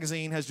Warehouse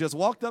magazine has just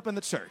walked up in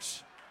the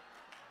church.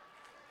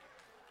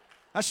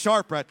 That's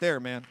sharp right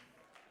there, man.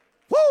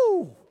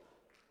 Woo!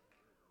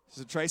 Is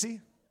it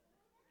Tracy?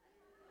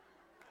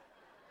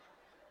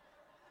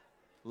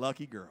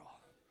 Lucky girl.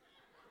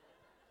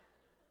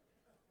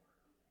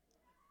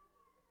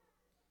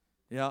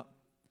 Yeah,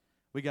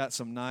 we got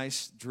some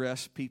nice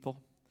dressed people.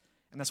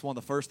 And that's one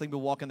of the first things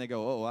people walk in, they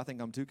go, oh, I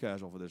think I'm too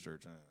casual for this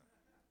church.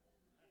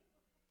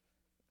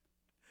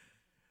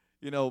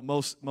 You know,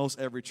 most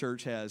every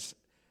church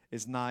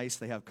is nice.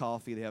 They have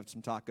coffee. They have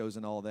some tacos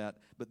and all that.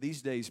 But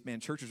these days, man,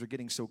 churches are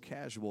getting so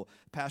casual.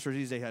 Pastors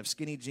these days have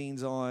skinny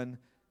jeans on,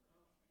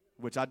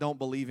 which I don't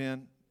believe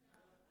in.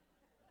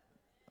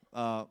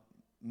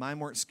 Mine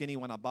weren't skinny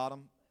when I bought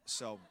them,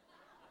 so.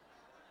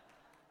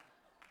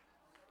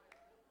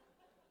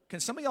 Can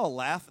some of y'all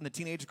laugh in the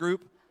teenage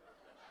group?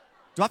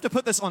 Do I have to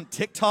put this on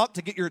TikTok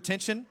to get your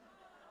attention?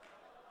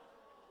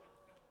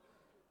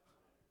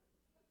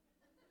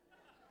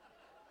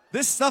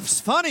 This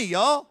stuff's funny,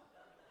 y'all.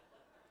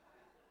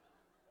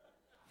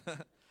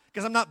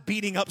 Because I'm not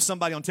beating up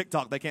somebody on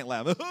TikTok. They can't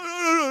laugh.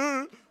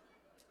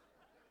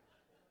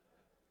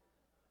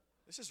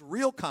 This is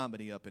real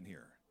comedy up in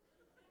here.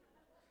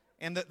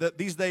 And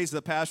these days,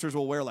 the pastors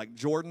will wear like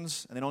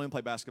Jordans, and they don't even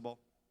play basketball.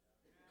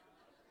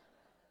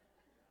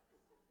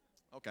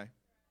 Okay.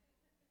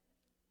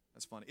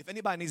 That's funny. If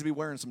anybody needs to be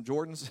wearing some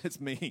Jordans, it's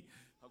me.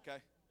 Okay?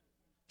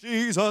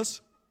 Jesus.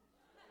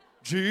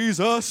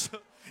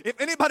 If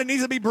anybody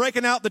needs to be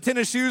breaking out the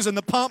tennis shoes and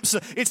the pumps,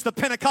 it's the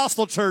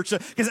Pentecostal church.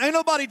 Because ain't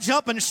nobody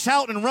jump and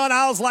shout and run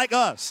aisles like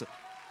us.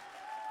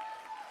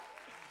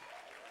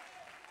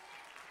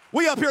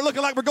 We up here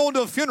looking like we're going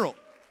to a funeral.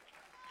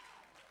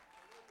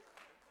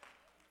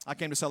 I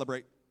came to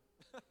celebrate.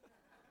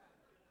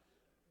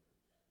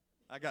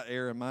 I got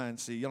air in mine.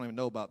 See, you don't even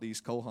know about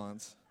these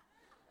Kohans.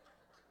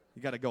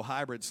 You got to go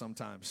hybrid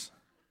sometimes.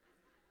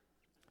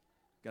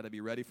 Got to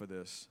be ready for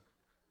this.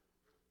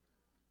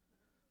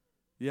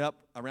 Yep,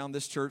 around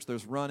this church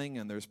there's running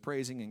and there's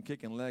praising and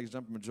kicking legs,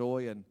 jumping with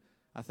joy, and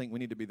I think we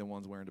need to be the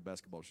ones wearing the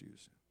basketball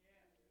shoes.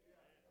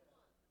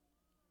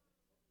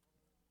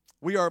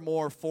 We are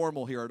more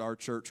formal here at our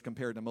church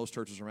compared to most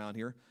churches around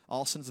here.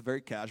 Austin's a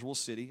very casual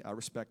city. I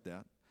respect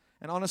that.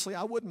 And honestly,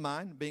 I wouldn't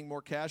mind being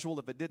more casual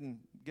if it didn't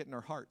get in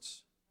our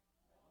hearts.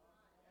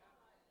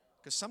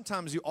 Because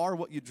sometimes you are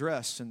what you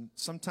dress, and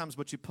sometimes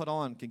what you put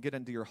on can get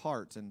into your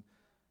heart. And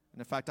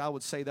in fact, I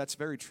would say that's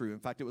very true. In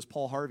fact, it was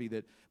Paul Harvey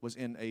that was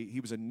he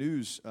was a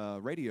news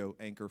radio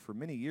anchor for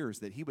many years,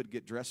 that he would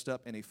get dressed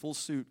up in a full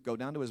suit, go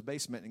down to his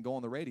basement, and go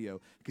on the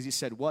radio because he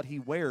said what he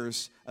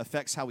wears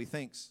affects how he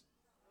thinks.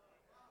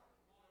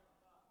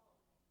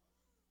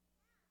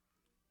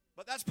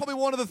 But that's probably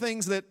one of the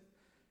things that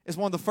is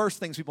one of the first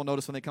things people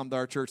notice when they come to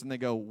our church, and they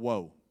go,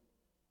 whoa,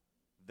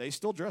 they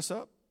still dress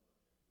up?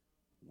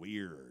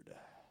 Weird.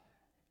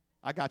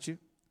 I got you.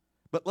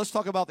 But let's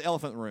talk about the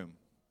elephant in the room.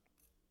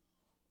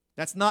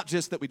 That's not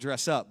just that we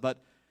dress up,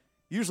 but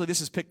usually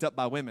this is picked up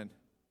by women.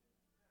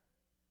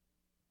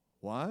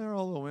 Why are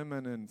all the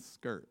women in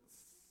skirts?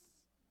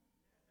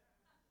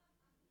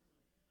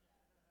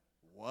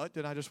 What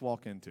did I just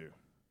walk into?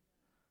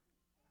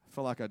 I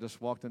feel like I just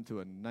walked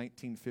into a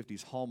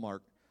 1950s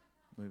Hallmark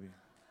movie.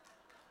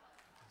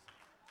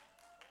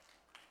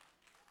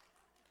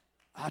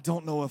 I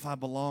don't know if I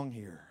belong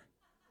here.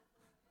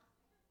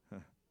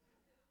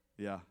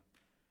 Yeah.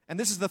 And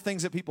this is the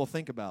things that people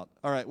think about.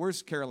 All right,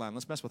 where's Caroline?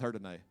 Let's mess with her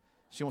tonight.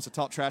 She wants to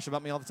talk trash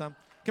about me all the time.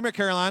 Come here,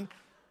 Caroline.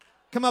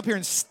 Come up here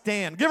and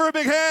stand. Give her a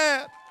big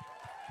hand.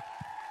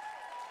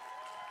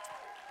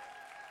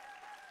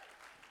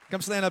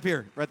 Come stand up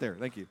here, right there.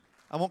 Thank you.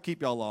 I won't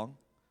keep y'all long.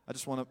 I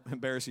just want to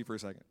embarrass you for a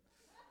second.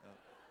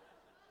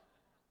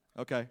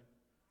 Okay.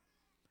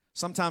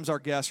 Sometimes our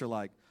guests are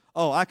like,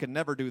 oh, I could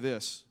never do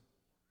this.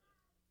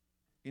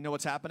 You know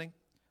what's happening?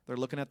 They're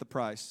looking at the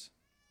price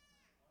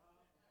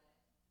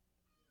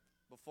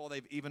before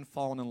they've even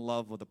fallen in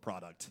love with the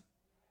product.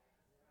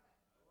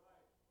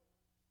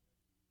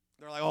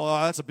 They're like, oh,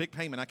 that's a big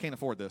payment. I can't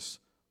afford this.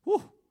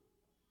 Whew.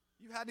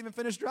 You hadn't even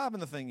finished driving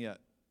the thing yet.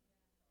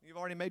 You've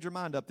already made your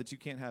mind up that you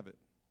can't have it.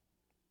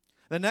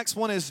 The next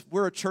one is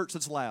we're a church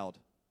that's loud.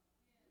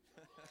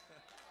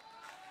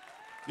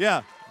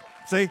 Yeah.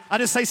 See, I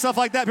just say stuff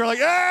like that. People are like,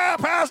 yeah,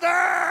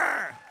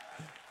 pastor.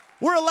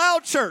 We're a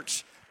loud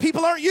church.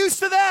 People aren't used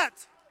to that.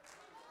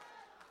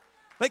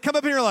 They come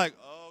up here and like,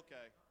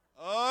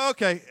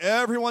 okay,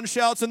 everyone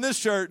shouts in this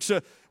church.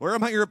 Where are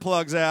my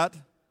earplugs at?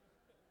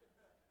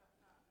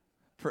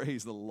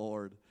 Praise the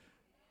Lord.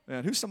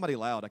 Man, who's somebody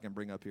loud I can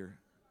bring up here?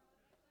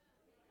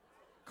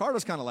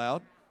 Carter's kind of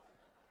loud.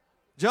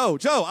 Joe,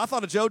 I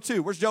thought of Joe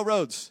too. Where's Joe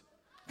Rhodes?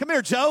 Come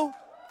here, Joe.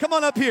 Come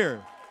on up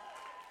here.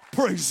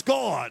 Praise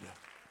God.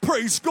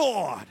 Praise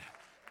God.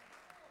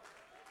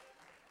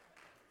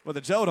 Well,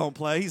 the Joe don't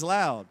play. He's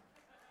loud.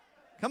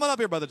 Come on up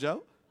here, Brother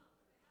Joe.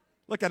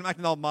 Look at him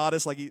acting all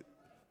modest like he...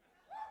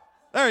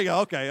 There you go.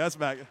 Okay, that's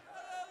back. Hallelujah.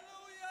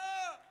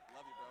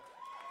 Love you,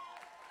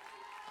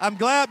 bro. I'm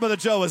glad Brother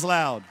Joe is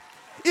loud.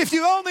 If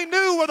you only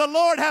knew where the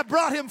Lord had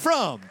brought him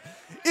from.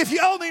 If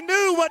you only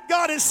knew what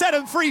God has set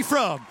him free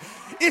from.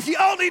 If you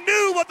only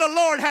knew what the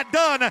Lord had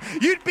done,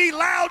 you'd be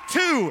loud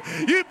too.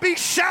 You'd be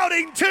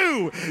shouting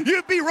too.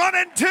 You'd be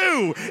running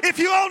too. If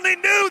you only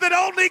knew that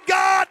only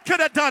God could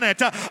have done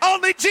it.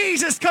 Only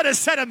Jesus could have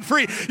set him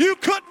free. You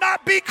could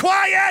not be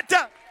quiet.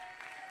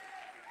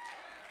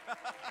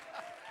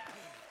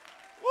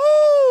 Woo!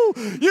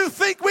 Woo! You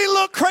think we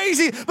look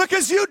crazy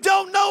because you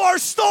don't know our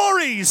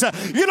stories.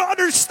 You don't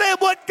understand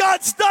what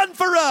God's done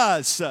for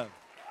us.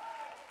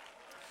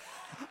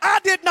 I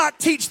did not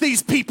teach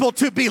these people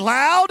to be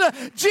loud.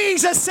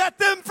 Jesus set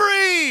them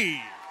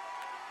free.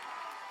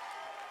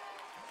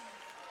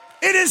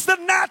 It is the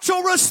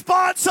natural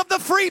response of the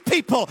free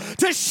people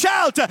to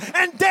shout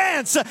and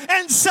dance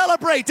and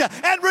celebrate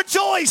and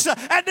rejoice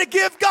and to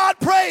give God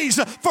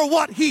praise for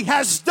what He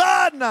has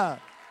done.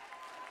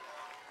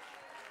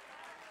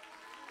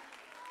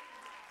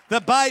 The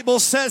Bible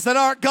says that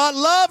our God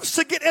loves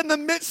to get in the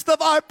midst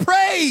of our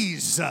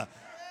praise.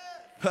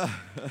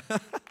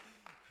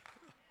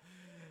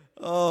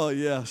 Oh,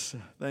 yes.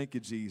 Thank you,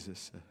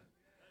 Jesus.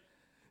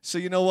 So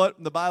you know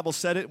what? The Bible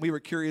said it, and we were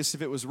curious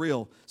if it was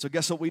real. So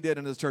guess what we did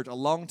in the church? A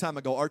long time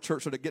ago, our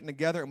church started getting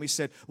together, and we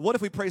said, what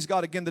if we praise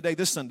God again today,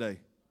 this Sunday?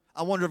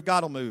 I wonder if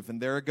God will move.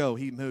 And there it go.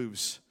 He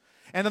moves.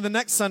 And then the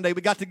next Sunday,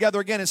 we got together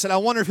again and said, I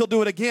wonder if He'll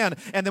do it again.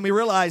 And then we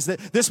realized that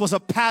this was a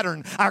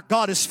pattern. Our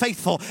God is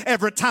faithful.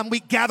 Every time we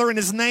gather in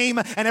His name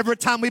and every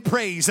time we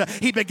praise,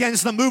 He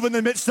begins to move in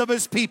the midst of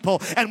His people.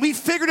 And we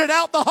figured it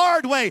out the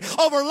hard way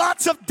over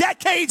lots of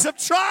decades of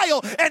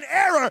trial and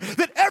error,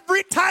 that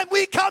every time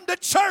we come to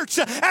church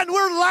and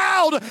we're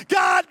loud,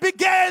 God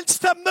begins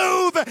to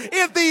move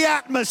in the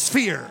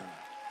atmosphere.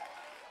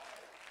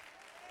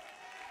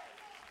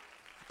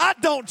 I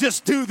don't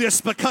just do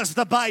this because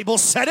the Bible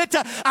said it.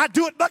 I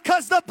do it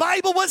because the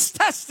Bible was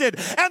tested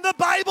and the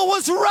Bible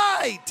was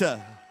right.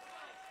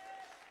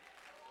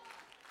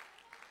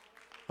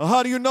 Well,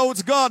 how do you know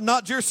it's God?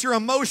 Not just your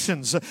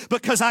emotions.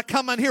 Because I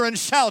come in here and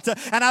shout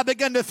and I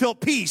begin to feel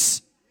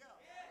peace.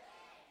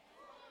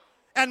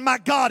 And my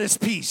God is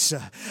peace.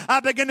 I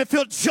begin to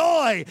feel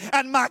joy,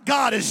 and my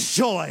God is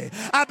joy.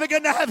 I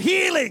begin to have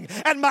healing,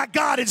 and my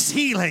God is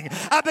healing.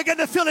 I begin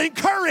to feel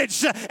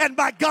encouraged, and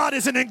my God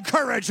is an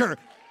encourager.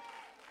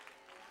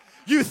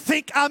 You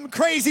think I'm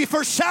crazy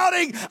for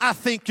shouting? I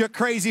think you're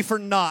crazy for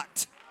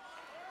not.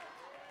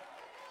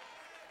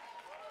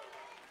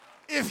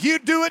 If you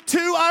do it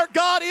too, our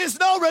God is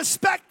no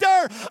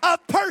respecter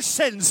of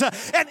persons.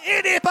 And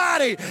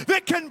anybody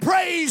that can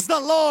praise the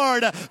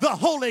Lord, the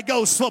Holy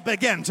Ghost will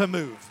begin to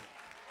move.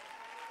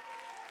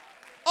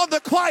 On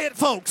the quiet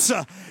folks,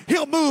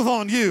 He'll move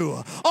on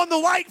you. On the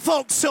white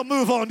folks, He'll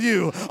move on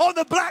you. On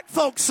the black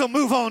folks, He'll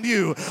move on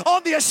you.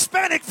 On the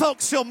Hispanic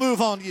folks, He'll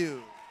move on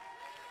you.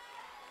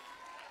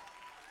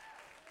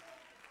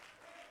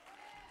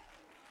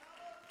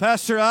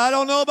 Pastor, I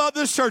don't know about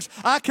this church.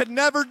 I could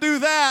never do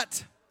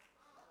that.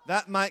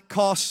 That might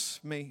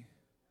cost me.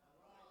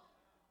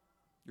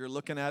 You're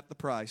looking at the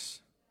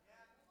price,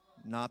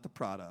 not the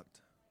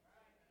product.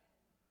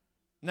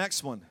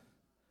 Next one.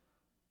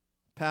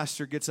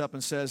 Pastor gets up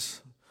and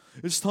says,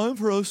 it's time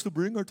for us to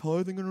bring our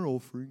tithing and our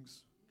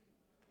offerings.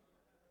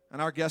 And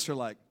our guests are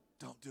like,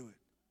 don't do it.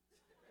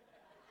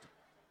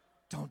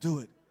 Don't do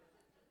it.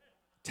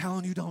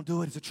 Telling you don't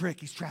do it is a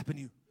trick. He's trapping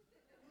you.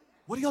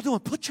 What are y'all doing?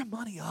 Put your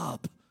money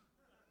up.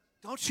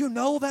 Don't you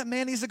know that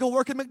man needs to go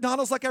work at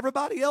McDonald's like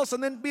everybody else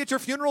and then be at your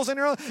funerals and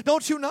your,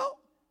 don't you know?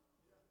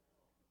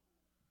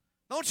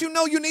 Don't you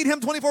know you need him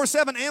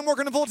 24/7 and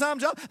working a full-time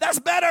job? That's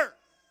better.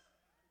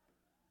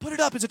 Put it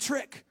up as a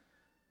trick.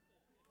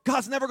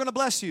 God's never going to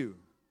bless you.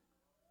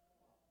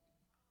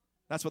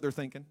 That's what they're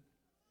thinking.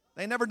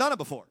 They've never done it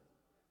before.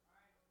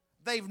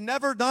 They've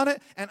never done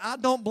it, and I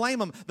don't blame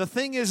them. The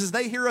thing is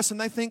they hear us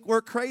and they think we're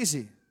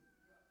crazy.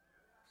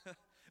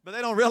 But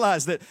they don't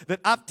realize that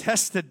I've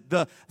tested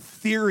the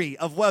theory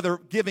of whether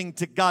giving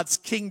to God's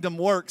kingdom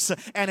works.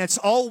 And it's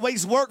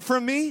always worked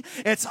for me.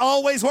 It's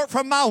always worked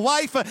for my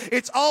wife.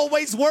 It's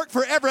always worked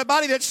for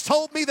everybody that's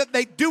told me that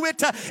they do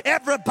it.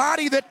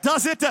 Everybody that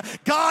does it,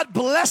 God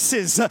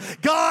blesses.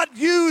 God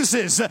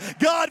uses.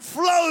 God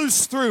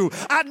flows through.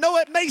 I know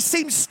it may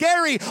seem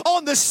scary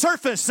on the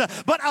surface,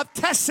 but I've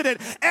tested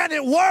it and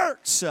it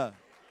works.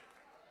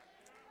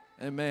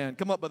 Amen.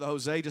 Come up, Brother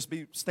Jose. Just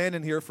be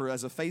standing here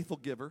as a faithful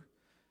giver.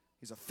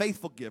 He's a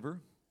faithful giver.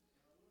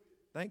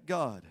 Thank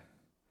God.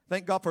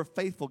 Thank God for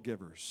faithful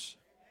givers.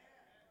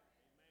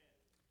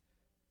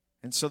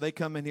 And so they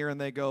come in here and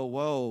they go,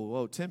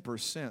 whoa,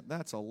 10%.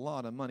 That's a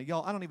lot of money.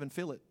 Y'all, I don't even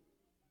feel it.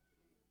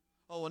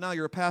 Oh, well, now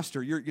you're a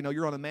pastor.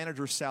 You're on a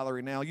manager's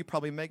salary now. You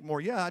probably make more.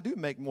 Yeah, I do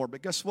make more.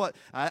 But guess what?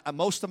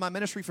 Most of my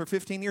ministry for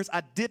 15 years,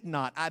 I did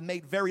not. I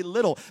made very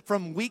little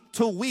from week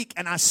to week.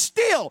 And I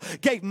still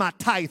gave my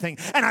tithing.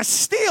 And I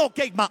still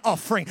gave my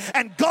offering.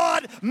 And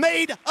God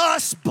made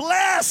us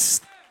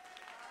blessed.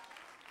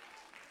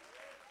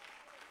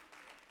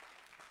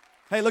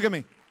 Hey, look at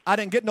me. I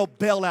didn't get no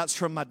bailouts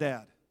from my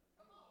dad.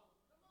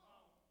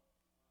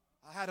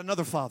 I had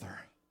another father.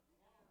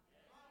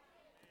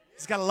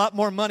 He's got a lot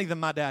more money than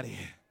my daddy.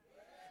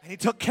 And he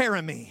took care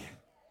of me.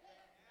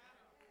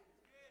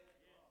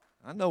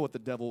 I know what the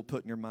devil will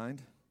put in your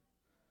mind.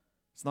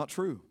 It's not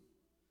true.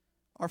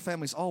 Our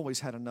family's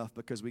always had enough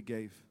because we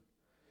gave.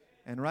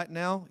 And right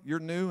now, you're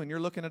new and you're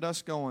looking at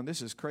us going,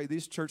 this is crazy.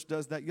 This church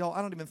does that. Y'all,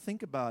 I don't even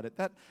think about it.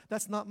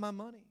 That's not my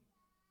money.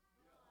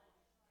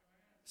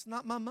 It's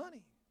not my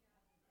money.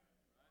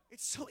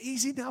 It's so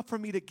easy now for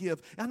me to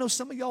give. I know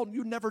some of y'all,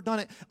 you've never done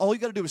it. All you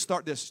got to do is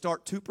start this.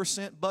 Start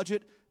 2%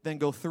 budget, then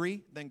go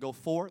 3, then go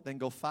 4, then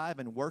go 5,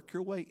 and work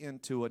your way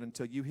into it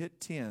until you hit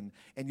 10.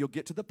 And you'll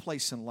get to the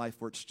place in life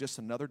where it's just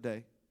another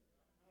day.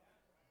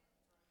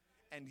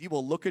 And you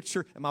will look at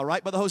your, am I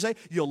right, Brother Jose?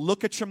 You'll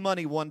look at your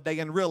money one day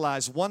and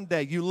realize one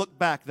day you look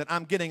back that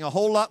I'm getting a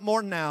whole lot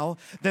more now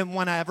than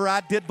whenever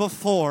I did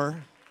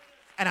before.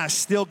 And I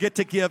still get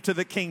to give to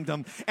the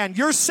kingdom. And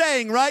you're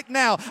saying right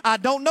now, I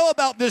don't know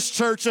about this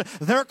church.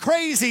 They're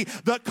crazy.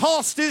 The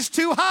cost is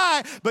too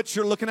high. But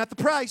you're looking at the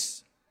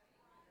price.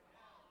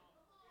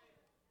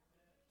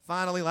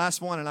 Finally,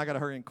 last one, and I got to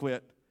hurry and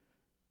quit.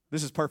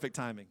 This is perfect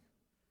timing.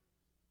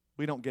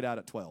 We don't get out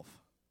at 12.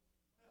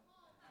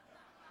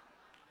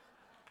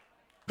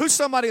 Who's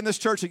somebody in this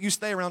church that you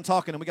stay around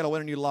talking and we got to wait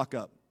on you to lock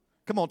up?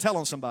 Come on, tell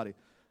on somebody.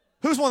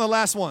 Who's one of the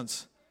last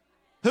ones?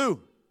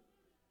 Who?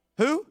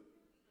 Who?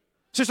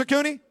 Sister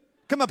Cooney,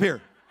 come up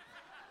here.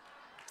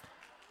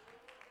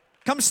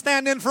 Come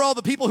stand in for all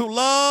the people who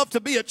love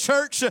to be at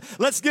church.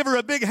 Let's give her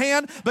a big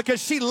hand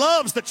because she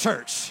loves the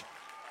church.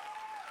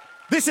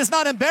 This is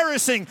not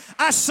embarrassing.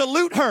 I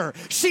salute her.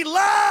 She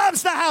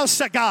loves the house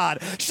of God.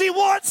 She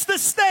wants to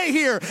stay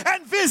here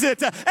and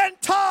visit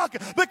and talk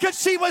because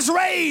she was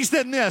raised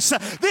in this.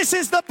 This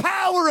is the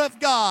power of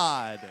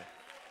God.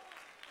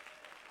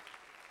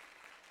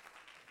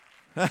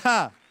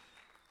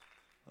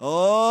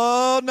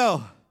 Oh,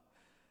 no.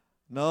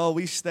 No,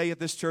 we stay at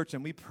this church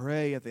and we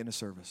pray at the end of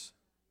service.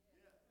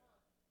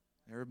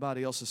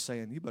 Everybody else is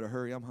saying, you better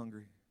hurry, I'm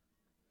hungry.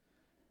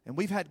 And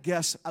we've had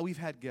guests. Y'all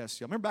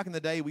remember back in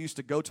the day we used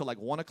to go till like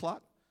 1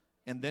 o'clock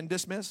and then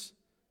dismiss,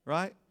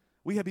 right?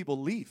 We had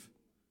people leave.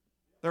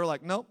 They were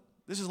like, nope,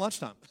 this is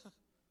lunchtime.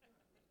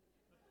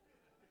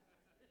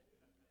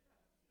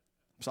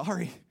 I'm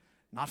sorry,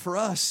 not for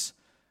us.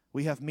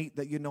 We have meat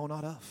that you know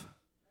not of.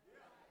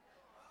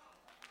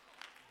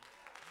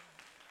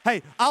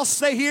 Hey, I'll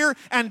stay here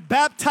and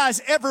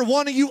baptize every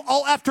one of you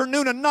all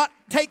afternoon and not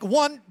take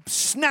one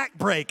snack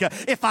break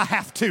if I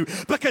have to,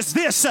 because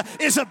this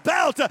is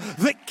about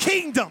the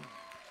kingdom.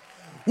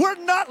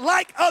 We're not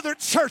like other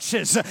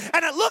churches, and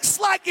it looks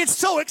like it's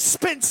so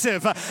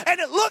expensive, and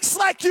it looks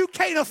like you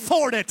can't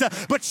afford it,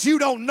 but you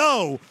don't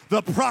know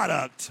the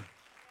product.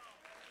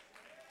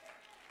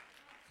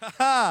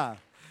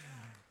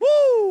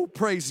 Woo!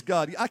 Praise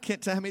God. I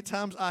can't tell how many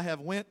times I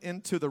have went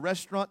into the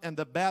restaurant and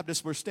the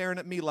Baptists were staring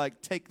at me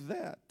like, take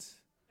that.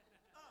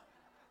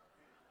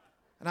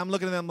 And I'm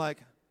looking at them like,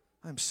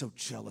 I'm so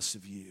jealous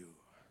of you.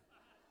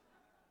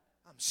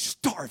 I'm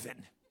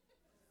starving.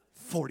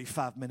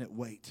 45-minute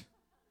wait.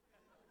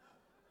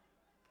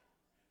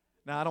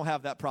 Now, I don't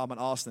have that problem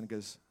in Austin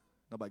because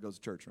nobody goes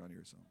to church around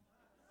here. So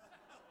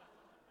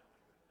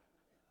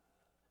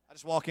I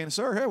just walk in,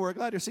 sir, hey, we're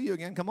glad to see you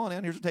again. Come on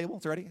in. Here's a table.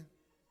 It's ready.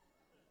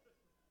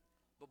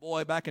 But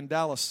boy, back in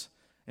Dallas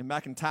and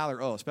back in Tyler,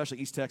 especially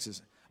East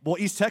Texas. Boy,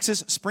 East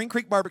Texas, Spring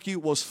Creek Barbecue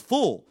was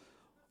full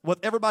with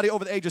everybody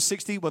over the age of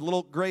 60 with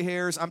little gray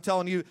hairs. I'm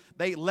telling you,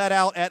 they let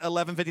out at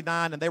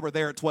 11:59 and they were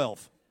there at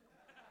 12.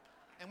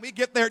 And we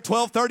get there at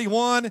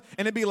 12:31 and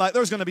it'd be like,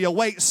 there's going to be a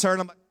wait, sir.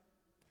 And I'm like,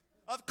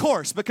 of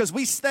course, because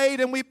we stayed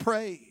and we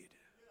prayed.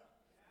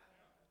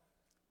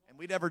 And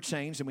we never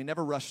changed and we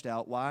never rushed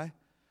out. Why?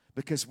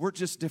 Because we're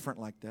just different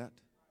like that.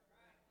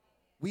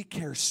 We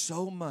care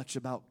so much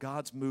about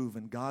God's move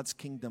and God's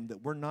kingdom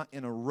that we're not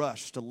in a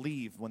rush to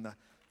leave when the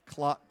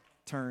clock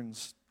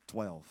turns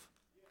 12.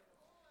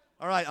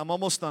 All right, I'm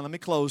almost done. Let me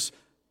close.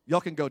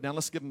 Y'all can go down.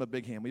 Let's give them a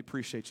big hand. We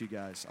appreciate you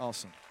guys.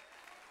 Awesome.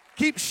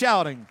 Keep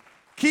shouting.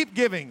 Keep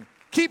giving.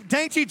 Keep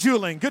dainty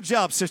jeweling. Good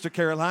job, Sister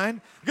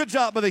Caroline. Good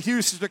job, Brother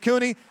Hugh, Sister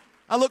Cooney.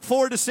 I look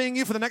forward to seeing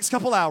you for the next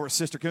couple hours,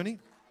 Sister Cooney.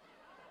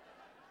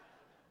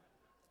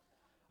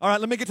 All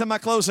right, let me get to my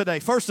close today.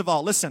 First of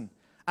all, listen.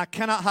 I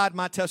cannot hide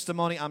my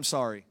testimony. I'm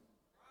sorry.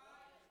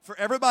 For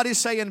everybody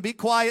saying, be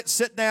quiet,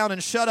 sit down,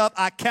 and shut up,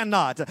 I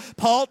cannot.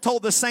 Paul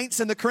told the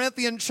saints in the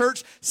Corinthian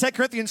church, 2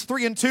 Corinthians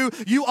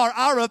 3:2, you are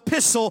our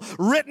epistle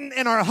written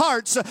in our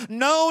hearts,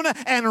 known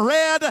and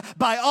read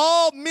by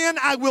all men.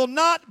 I will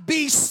not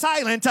be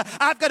silent.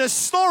 I've got a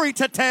story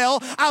to tell.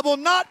 I will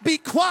not be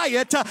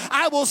quiet.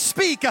 I will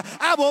speak.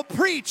 I will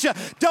preach.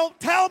 Don't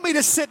tell me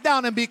to sit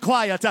down and be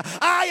quiet.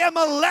 I am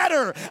a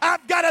letter.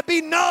 I've got to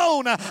be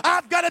known.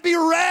 I've got to be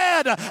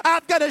read.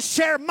 I've got to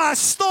share my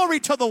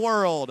story to the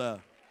world.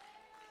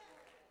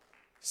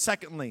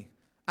 Secondly,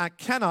 I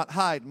cannot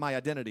hide my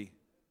identity.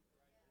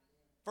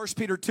 1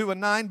 Peter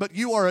 2:9, but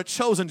you are a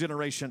chosen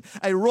generation,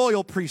 a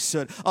royal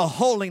priesthood, a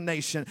holy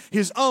nation,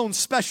 his own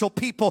special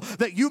people,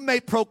 that you may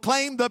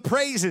proclaim the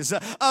praises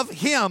of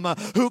him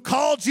who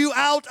called you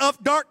out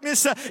of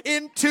darkness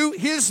into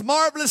his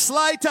marvelous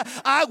light.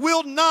 I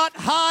will not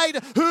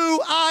hide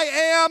who I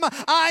am.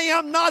 I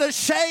am not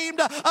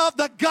ashamed of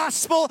the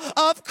gospel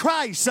of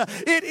Christ.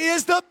 It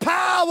is the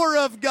power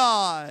of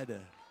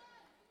God.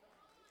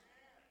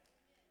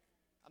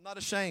 I'm not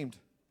ashamed.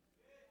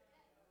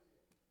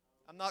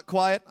 I'm not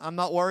quiet. I'm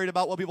not worried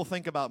about what people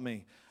think about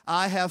me.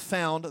 I have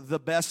found the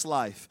best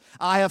life.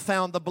 I have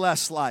found the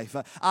blessed life.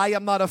 I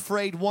am not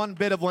afraid one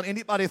bit of what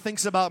anybody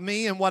thinks about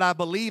me and what I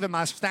believe and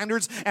my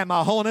standards and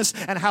my holiness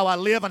and how I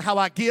live and how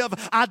I give.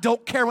 I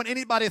don't care what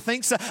anybody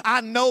thinks.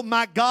 I know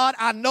my God.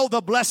 I know the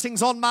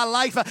blessings on my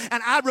life,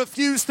 and I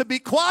refuse to be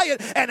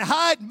quiet and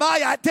hide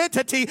my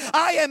identity.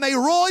 I am a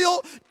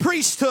royal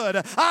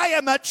priesthood. I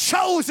am a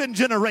chosen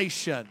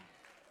generation.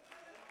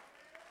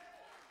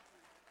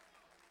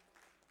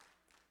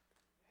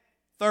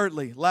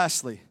 Thirdly,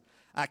 lastly,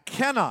 I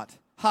cannot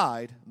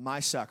hide my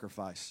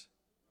sacrifice.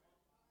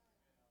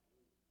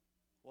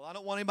 Well, I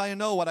don't want anybody to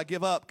know what I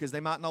give up because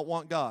they might not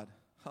want God.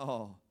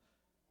 Oh,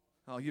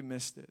 you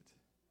missed it.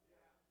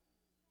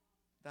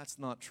 That's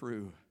not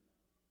true.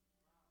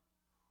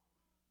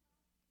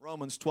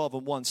 Romans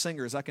 12:1.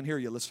 Singers, I can hear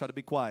you. Let's try to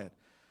be quiet.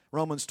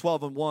 Romans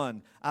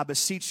 12:1. I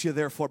beseech you,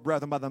 therefore,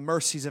 brethren, by the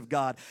mercies of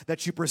God,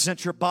 that you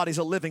present your bodies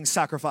a living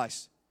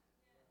sacrifice.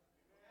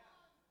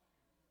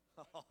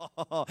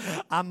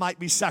 I might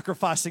be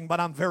sacrificing, but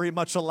I'm very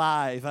much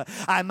alive.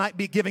 I might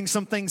be giving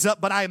some things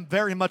up, but I am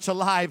very much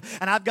alive.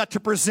 And I've got to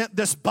present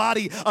this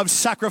body of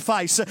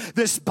sacrifice.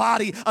 This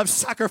body of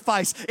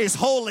sacrifice is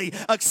holy,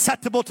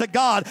 acceptable to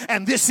God,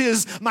 and this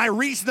is my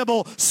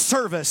reasonable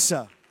service.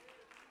 I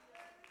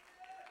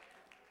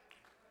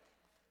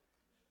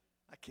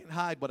can't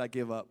hide what I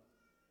give up.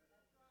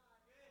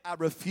 I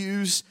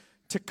refuse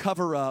to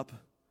cover up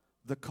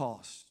the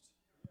cost.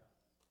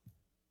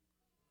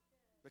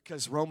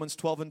 Because Romans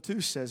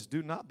 12:2 says,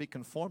 do not be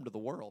conformed to the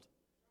world.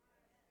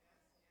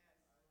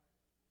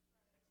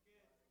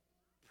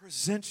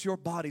 Present your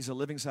bodies a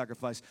living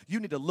sacrifice. You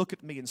need to look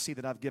at me and see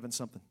that I've given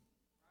something.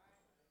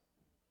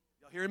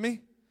 Y'all hearing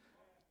me?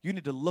 You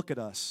need to look at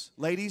us.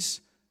 Ladies,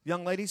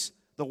 young ladies,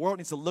 the world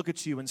needs to look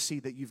at you and see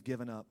that you've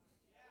given up.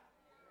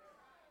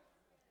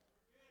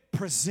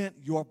 Present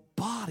your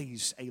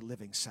bodies a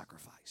living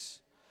sacrifice.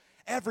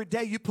 Every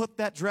day you put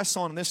that dress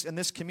on in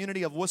this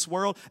community of this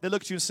world, they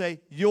look at you and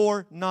say,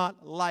 you're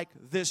not like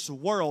this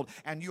world.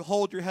 And you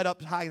hold your head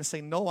up high and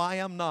say, no, I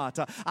am not.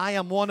 I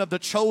am one of the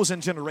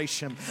chosen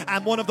generation.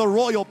 I'm one of the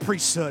royal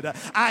priesthood.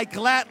 I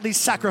gladly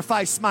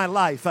sacrifice my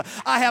life.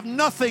 I have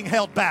nothing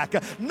held back,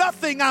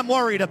 nothing I'm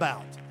worried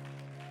about.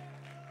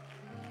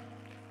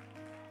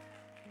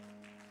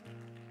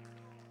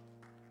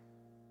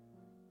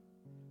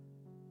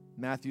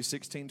 Matthew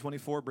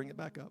 16:24, bring it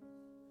back up.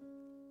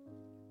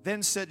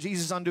 Then said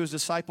Jesus unto his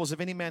disciples, if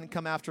any man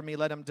come after me,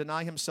 let him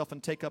deny himself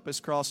and take up his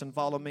cross and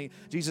follow me.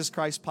 Jesus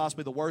Christ,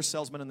 possibly the worst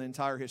salesman in the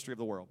entire history of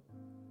the world.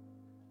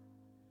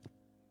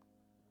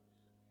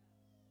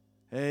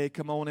 Hey,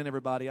 come on in,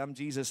 everybody. I'm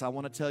Jesus. I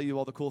want to tell you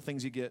all the cool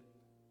things you get.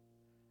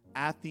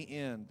 At the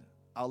end,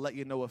 I'll let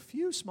you know a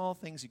few small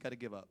things you got to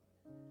give up.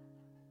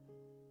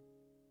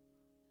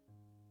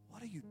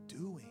 What are you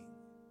doing?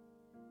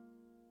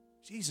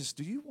 Jesus,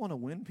 do you want to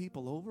win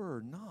people over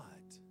or not?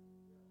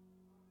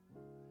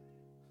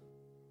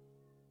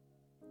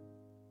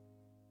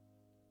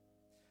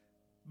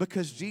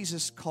 Because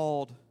Jesus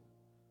called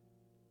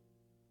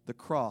the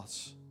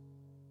cross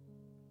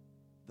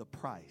the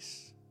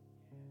price.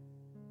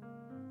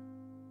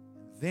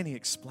 Then he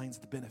explains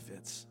the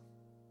benefits.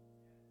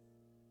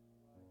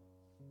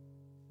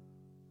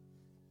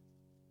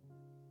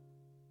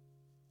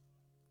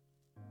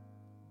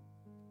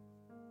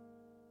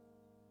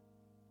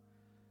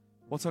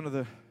 What's under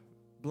the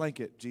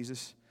blanket,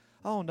 Jesus?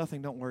 Oh,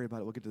 nothing. Don't worry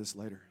about it. We'll get to this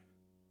later.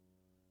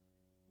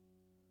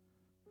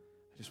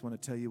 I just want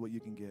to tell you what you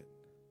can get.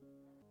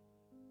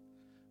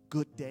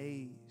 Good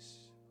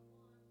days,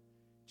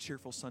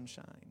 cheerful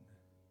sunshine,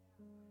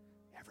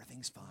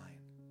 everything's fine.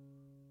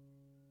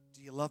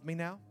 Do you love me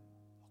now?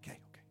 Okay.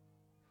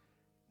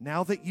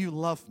 Now that you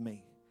love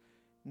me,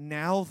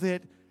 now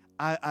that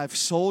I've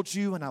sold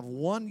you and I've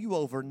won you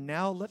over,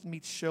 now let me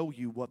show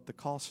you what the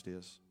cost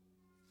is.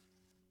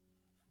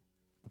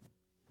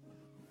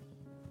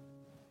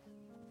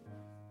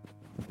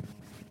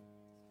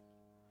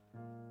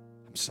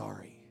 I'm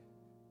sorry.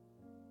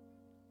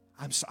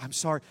 I'm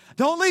sorry.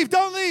 Don't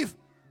leave.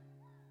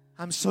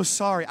 I'm so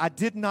sorry. I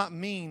did not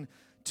mean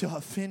to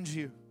offend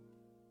you.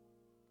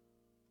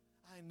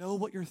 I know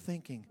what you're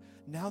thinking.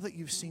 Now that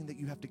you've seen that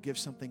you have to give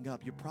something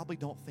up, you probably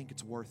don't think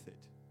it's worth it.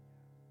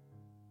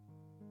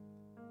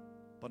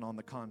 But on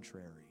the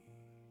contrary,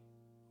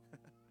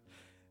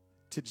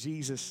 to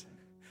Jesus,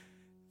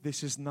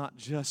 this is not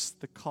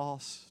just the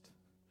cost.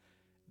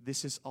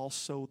 This is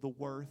also the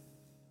worth.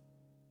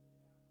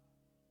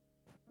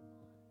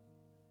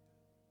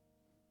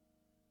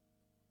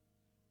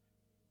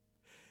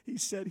 He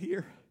said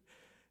here,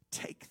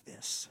 take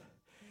this.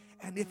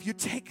 And if you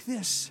take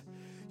this,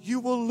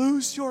 you will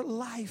lose your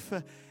life.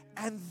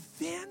 And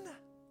then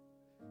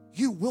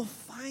you will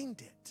find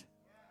it.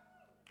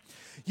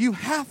 You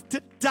have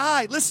to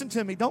die. Listen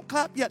to me. Don't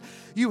clap yet.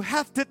 You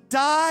have to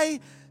die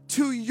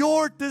to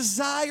your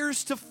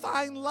desires to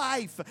find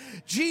life.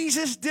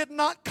 Jesus did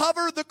not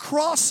cover the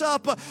cross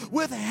up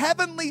with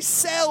heavenly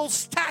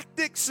sales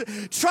tactics,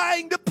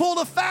 trying to pull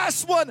a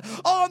fast one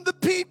on the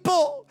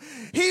people.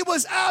 He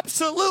was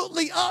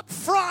absolutely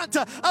upfront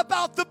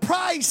about the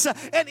price,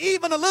 and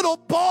even a little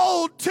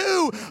bold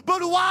too.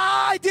 But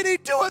why did he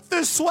do it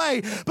this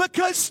way?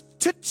 Because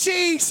to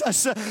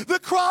Jesus, the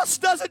cross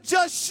doesn't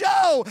just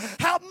show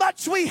how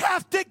much we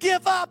have to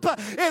give up,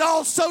 it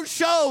also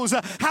shows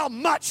how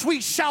much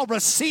we shall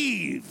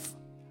receive.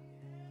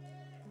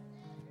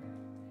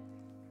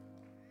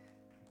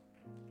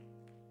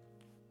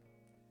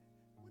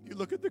 When you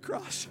look at the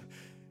cross,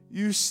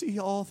 you see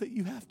all that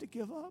you have to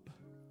give up,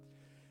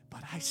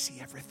 but I see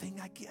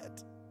everything I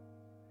get.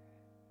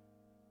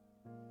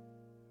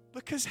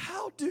 Because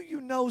how do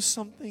you know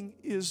something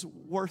is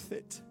worth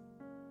it?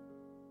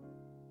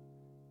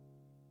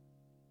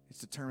 It's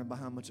determined by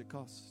how much it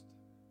costs.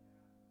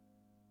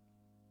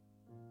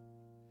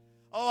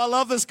 Oh, I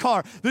love this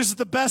car. This is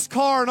the best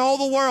car in all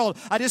the world.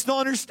 I just don't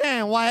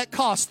understand why it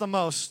costs the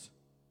most.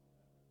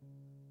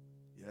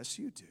 Yes,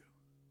 you do.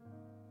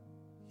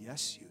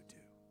 Yes, you do.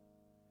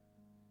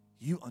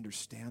 You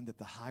understand that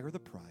the higher the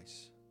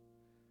price,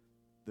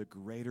 the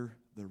greater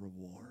the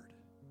reward.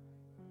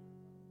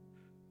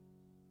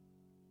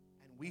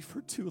 And we,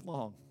 for too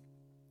long,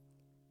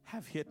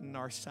 have hidden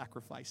our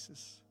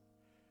sacrifices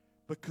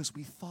because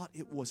we thought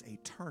it was a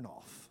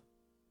turnoff.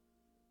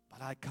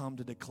 But I come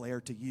to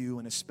declare to you,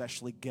 and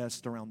especially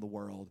guests around the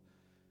world,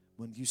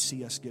 when you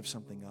see us give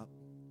something up,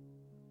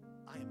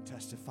 I am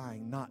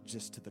testifying not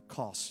just to the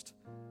cost,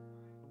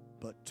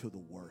 but to the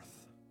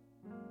worth.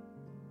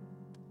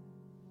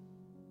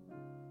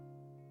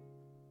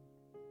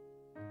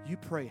 You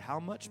pray how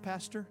much,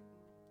 Pastor?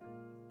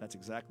 That's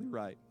exactly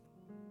right.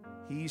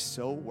 He's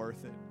so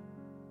worth it.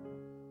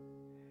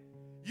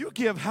 You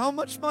give how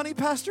much money,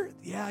 Pastor?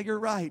 Yeah, you're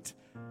right.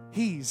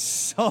 He's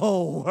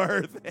so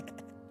worth it.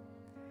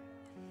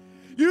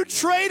 You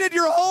traded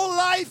your whole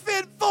life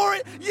in for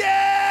it?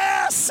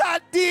 Yes, I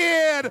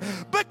did.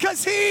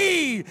 Because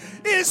He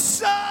is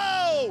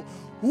so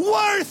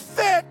worth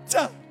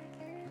it.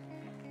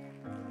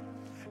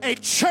 A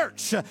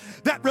church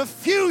that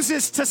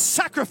refuses to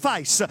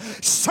sacrifice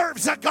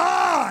serves a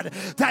God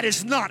that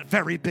is not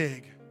very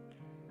big.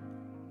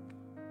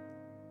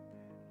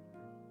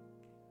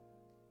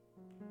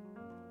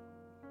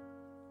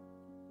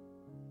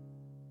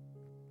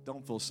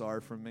 Don't feel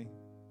sorry for me.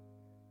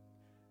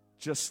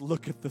 Just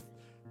look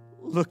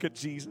at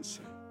Jesus.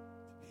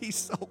 He's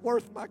so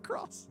worth my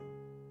cross.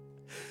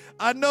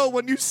 I know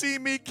when you see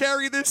me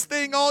carry this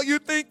thing, all you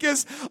think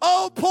is,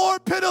 oh, poor,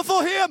 pitiful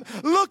him.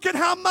 Look at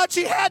how much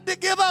he had to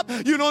give up.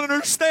 You don't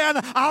understand.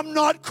 I'm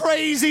not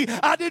crazy.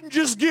 I didn't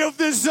just give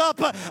this up.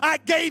 I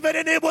gave it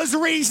and it was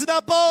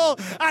reasonable.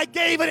 I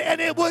gave it and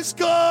it was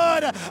good.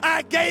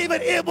 I gave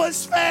it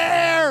was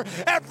fair.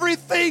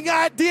 Everything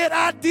I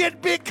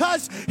did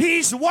because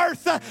he's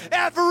worth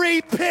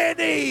every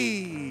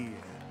penny.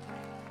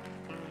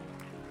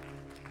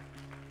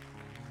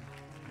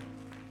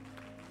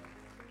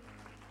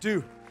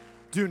 Do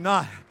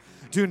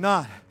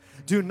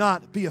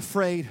not be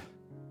afraid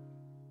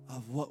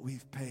of what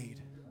we've paid.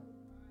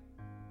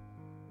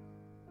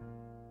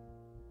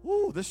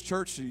 Ooh, this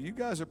church, you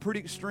guys are pretty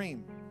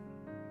extreme.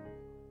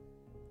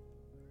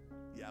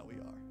 Yeah, we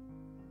are.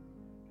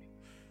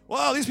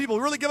 Wow, these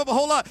people really give up a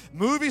whole lot.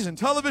 Movies and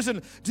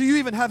television. Do you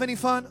even have any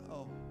fun?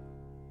 Oh.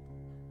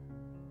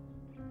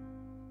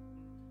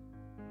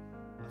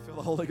 I feel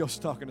the Holy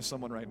Ghost talking to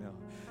someone right now.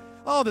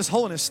 Oh, this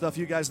holiness stuff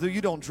you guys do.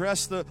 You don't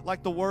dress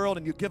like the world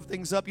and you give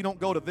things up. You don't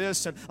go to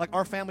this. And like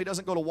our family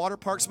doesn't go to water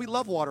parks. We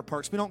love water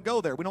parks. We don't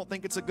go there. We don't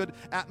think it's a good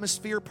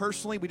atmosphere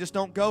personally. We just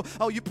don't go.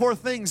 Oh, you poor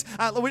things.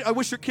 I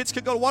wish your kids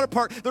could go to water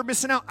park. They're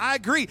missing out. I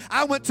agree.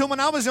 I went to them when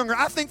I was younger.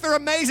 I think they're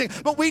amazing.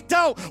 But we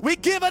don't. We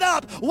give it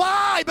up.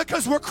 Why?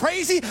 Because we're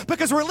crazy?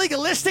 Because we're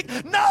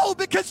legalistic? No,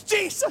 because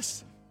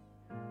Jesus.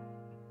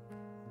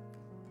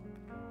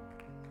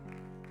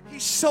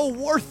 He's so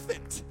worth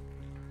it.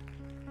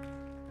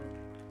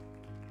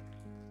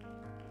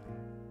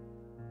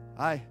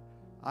 I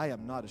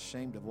am not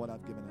ashamed of what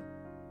I've given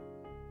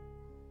up.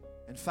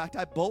 In fact,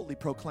 I boldly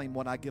proclaim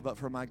what I give up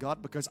for my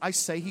God because I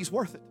say He's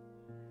worth it.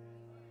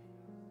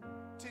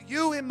 To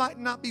you, it might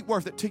not be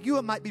worth it. To you,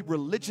 it might be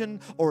religion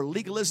or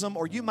legalism,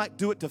 or you might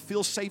do it to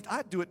feel saved.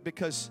 I do it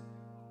because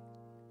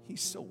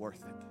He's so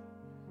worth it.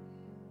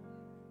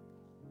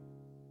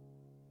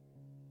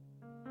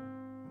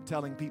 I'm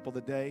telling people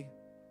today,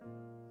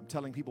 I'm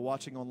telling people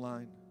watching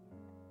online,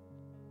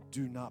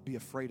 do not be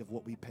afraid of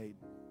what we paid.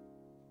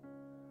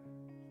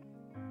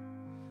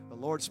 The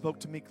Lord spoke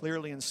to me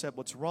clearly and said,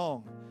 what's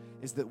wrong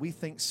is that we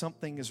think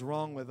something is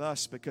wrong with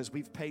us because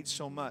we've paid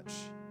so much.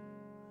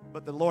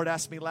 But the Lord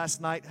asked me last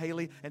night,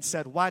 Haley, and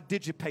said, why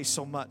did you pay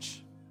so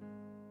much?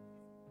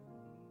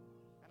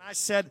 And I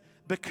said,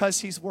 because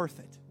He's worth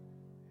it.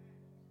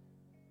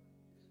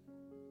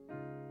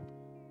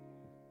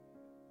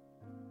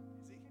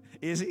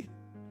 Is He?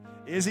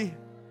 Is He?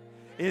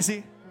 Is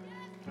He?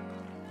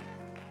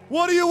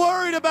 What are you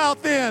worried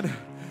about then?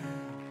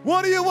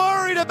 What are you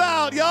worried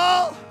about,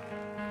 y'all?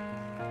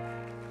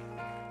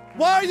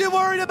 Why are you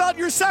worried about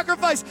your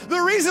sacrifice? The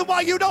reason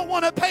why you don't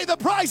want to pay the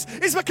price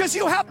is because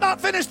you have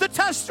not finished the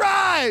test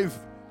drive.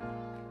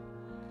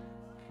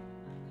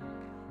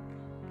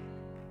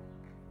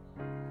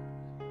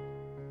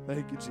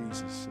 Thank you,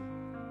 Jesus.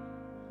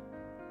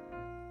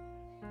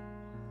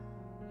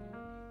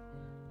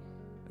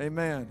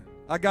 Amen.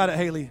 I got it,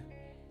 Haley.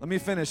 Let me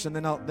finish, and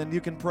then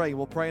you can pray.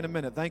 We'll pray in a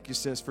minute. Thank you,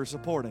 sis, for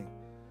supporting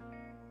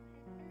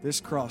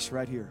this cross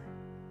right here.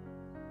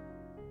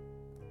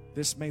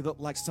 This may look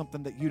like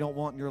something that you don't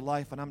want in your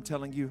life, and I'm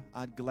telling you,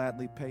 I'd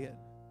gladly pay it.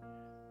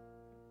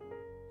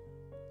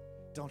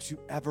 Don't you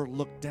ever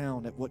look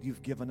down at what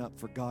you've given up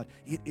for God.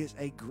 It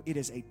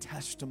is a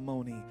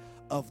testimony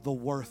of the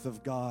worth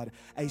of God.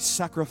 A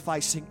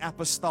sacrificing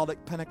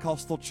apostolic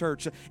Pentecostal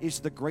church is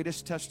the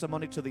greatest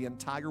testimony to the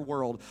entire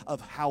world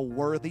of how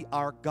worthy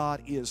our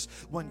God is.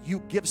 When you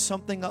give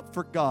something up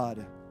for God,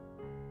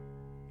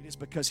 it is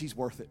because He's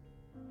worth it.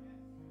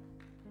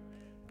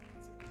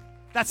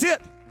 That's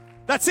it.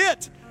 That's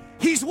it.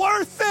 He's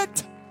worth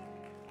it.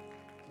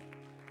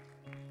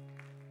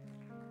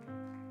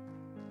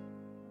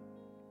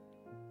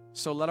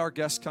 So let our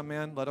guests come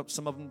in.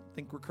 Some of them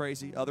think we're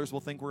crazy. Others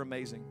will think we're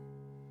amazing.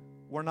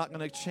 We're not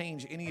going to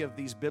change any of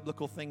these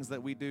biblical things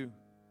that we do.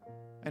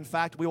 In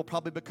fact, we will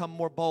probably become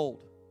more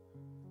bold.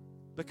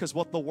 Because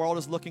what the world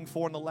is looking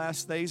for in the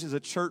last days is a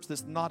church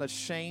that's not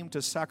ashamed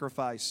to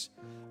sacrifice.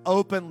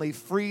 Openly,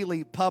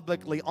 freely,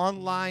 publicly,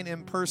 online,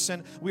 in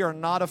person. We are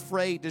not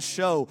afraid to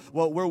show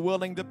what we're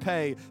willing to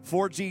pay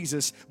for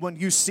Jesus. When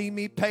you see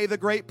me pay the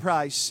great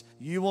price,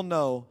 you will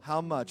know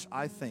how much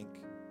I think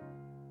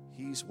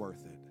He's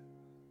worth it.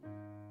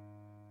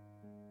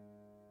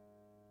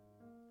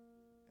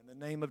 In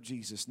the name of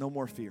Jesus, no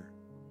more fear.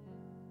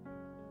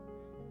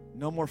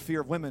 No more fear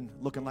of women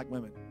looking like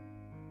women.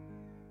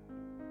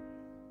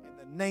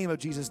 In the name of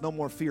Jesus, no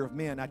more fear of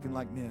men acting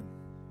like men.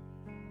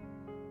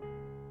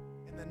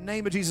 In the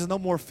name of Jesus, no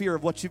more fear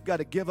of what you've got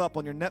to give up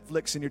on your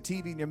Netflix and your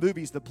TV and your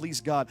movies to please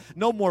God.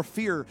 No more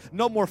fear.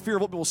 No more fear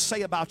of what people will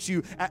say about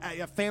you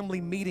at family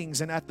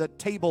meetings and at the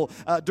table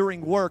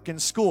during work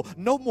and school.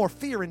 No more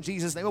fear in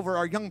Jesus' name over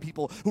our young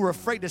people who are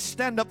afraid to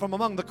stand up from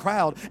among the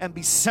crowd and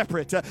be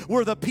separate.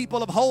 We're the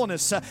people of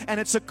holiness, and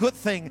it's a good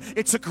thing.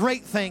 It's a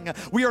great thing.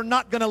 We are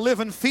not going to live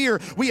in fear.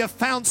 We have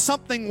found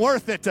something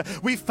worth it.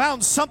 We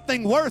found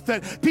something worth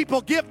it. People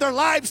give their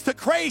lives to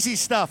crazy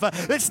stuff.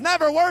 It's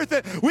never worth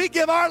it. We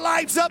give our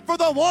lives up for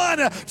the one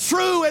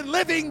true and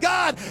living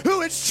God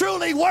who is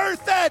truly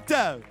worth it.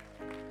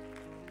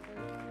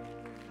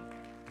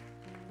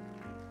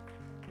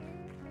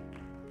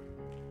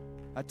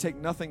 I take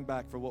nothing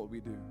back for what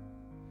we do.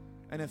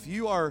 And if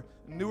you are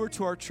newer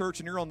to our church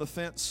and you're on the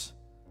fence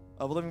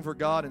of living for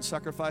God and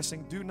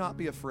sacrificing, do not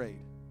be afraid.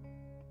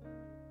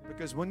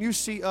 Because when you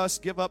see us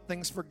give up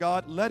things for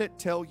God, let it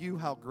tell you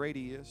how great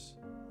He is.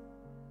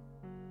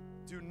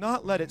 Do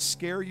not let it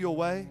scare you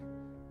away.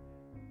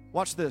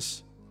 Watch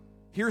this.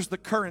 Here's the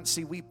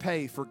currency we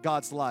pay for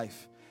God's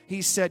life.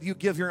 He said, you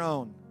give your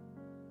own.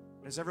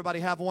 Does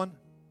everybody have one?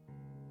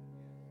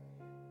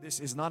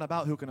 This is not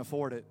about who can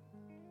afford it.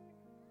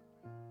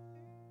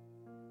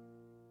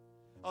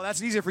 Oh,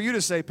 that's easier for you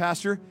to say,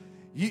 Pastor.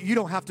 You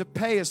don't have to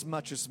pay as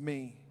much as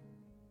me.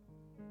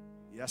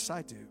 Yes,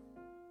 I do.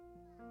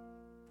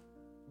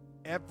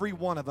 Every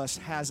one of us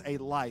has a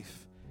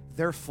life.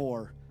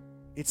 Therefore,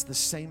 it's the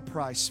same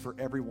price for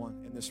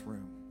everyone in this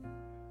room.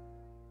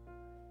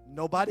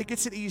 Nobody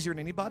gets it easier than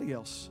anybody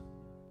else.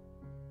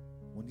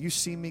 When you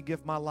see me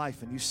give my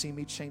life and you see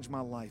me change my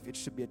life, it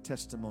should be a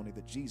testimony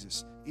that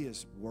Jesus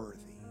is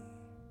worthy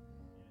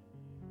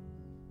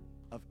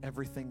of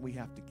everything we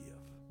have to give.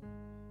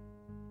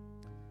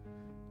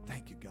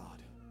 Thank you, God.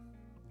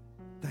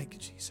 Thank you,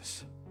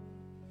 Jesus.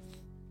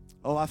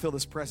 Oh, I feel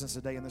this presence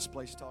today in this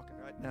place talking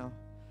right now.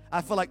 I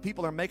feel like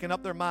people are making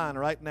up their mind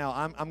right now.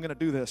 I'm going to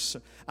do this.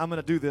 I'm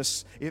going to do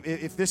this.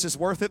 If this is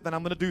worth it, then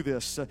I'm going to do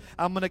this.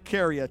 I'm going to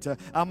carry it.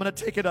 I'm going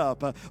to take it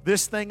up.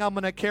 This thing I'm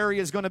going to carry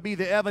is going to be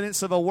the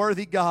evidence of a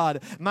worthy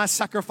God. My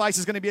sacrifice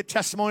is going to be a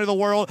testimony to the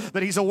world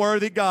that He's a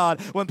worthy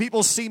God. When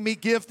people see me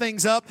give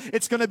things up,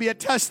 it's going to be a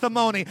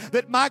testimony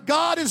that my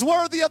God is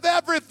worthy of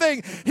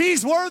everything.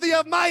 He's worthy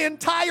of my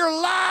entire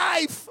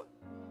life.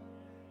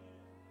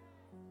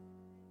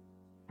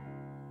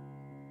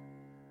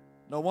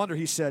 No wonder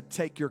He said,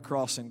 take your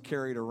cross and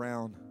carry it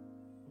around.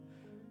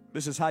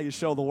 This is how you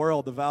show the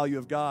world the value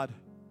of God.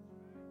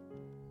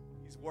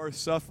 He's worth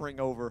suffering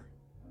over.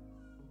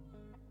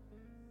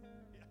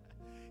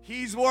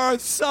 He's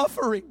worth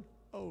suffering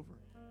over.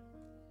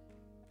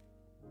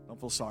 Don't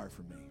feel sorry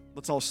for me.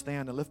 Let's all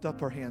stand and lift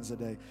up our hands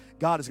today.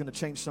 God is going to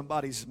change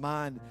somebody's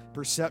mind,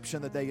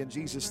 perception today in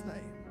Jesus'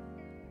 name.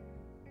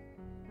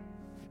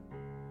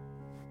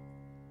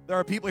 There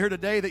are people here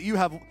today that you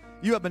have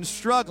been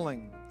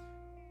struggling.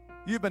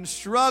 You've been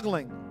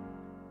struggling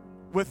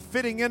with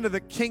fitting into the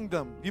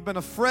kingdom. You've been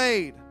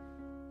afraid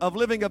of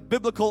living a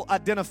biblical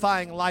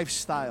identifying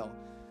lifestyle.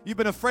 You've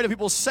been afraid of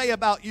people say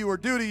about you or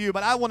do to you,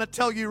 but I want to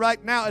tell you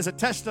right now as a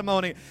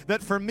testimony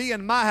that for me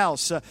and my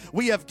house,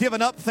 we have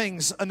given up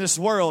things in this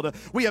world.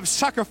 We have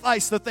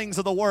sacrificed the things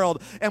of the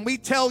world, and we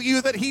tell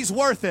you that He's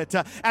worth it,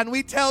 and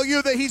we tell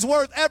you that He's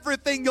worth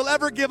everything you'll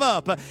ever give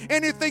up.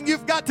 Anything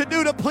you've got to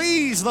do to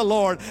please the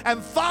Lord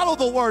and follow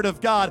the Word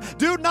of God.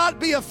 Do not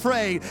be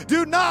afraid.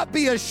 Do not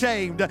be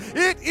ashamed.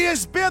 It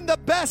has been the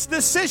best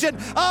decision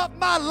of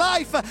my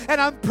life, and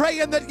I'm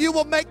praying that you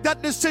will make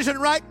that decision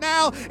right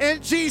now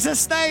in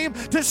Jesus' name.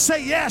 To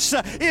say yes.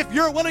 If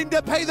you're willing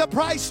to pay the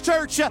price,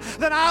 church,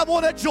 then I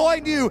want to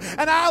join you,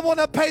 and I want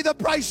to pay the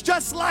price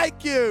just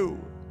like you.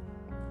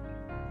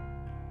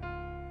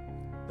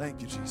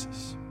 Thank you,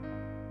 Jesus.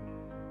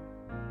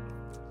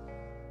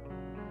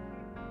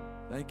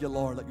 Thank you,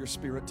 Lord. Let your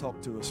Spirit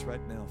talk to us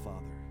right now,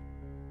 Father.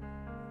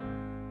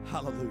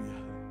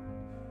 Hallelujah.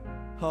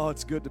 Oh,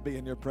 it's good to be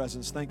in your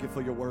presence. Thank you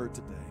for your word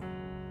today.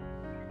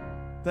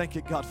 Thank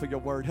you, God, for your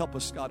word. Help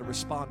us, God, to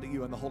respond to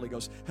you in the Holy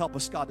Ghost. Help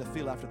us, God, to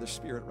feel after the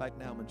Spirit right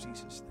now in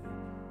Jesus' name.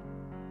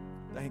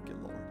 Thank you,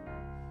 Lord.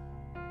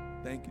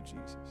 Thank you,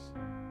 Jesus.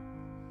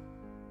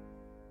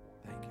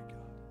 Thank you,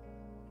 God.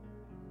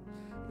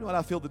 You know what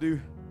I feel to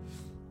do?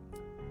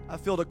 I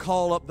feel to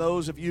call up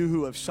those of you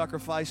who have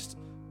sacrificed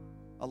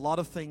a lot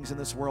of things in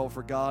this world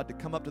for God to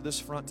come up to this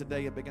front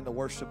today and begin to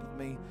worship with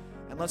me.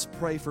 And let's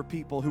pray for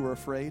people who are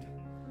afraid.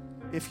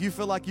 If you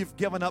feel like you've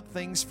given up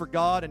things for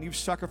God and you've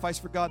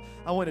sacrificed for God,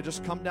 I want to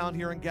just come down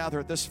here and gather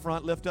at this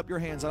front, lift up your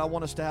hands, and I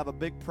want us to have a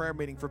big prayer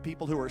meeting for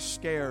people who are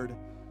scared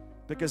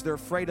because they're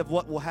afraid of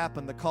what will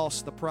happen, the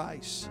cost, the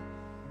price.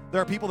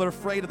 There are people that are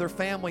afraid of their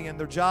family and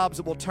their jobs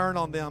that will turn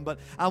on them, but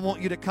I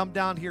want you to come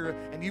down here,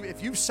 and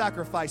if you've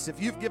sacrificed,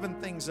 if you've given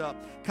things up,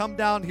 come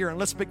down here and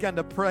let's begin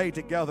to pray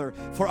together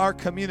for our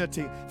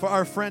community, for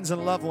our friends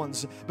and loved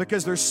ones,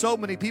 because there's so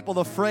many people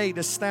afraid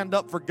to stand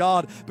up for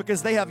God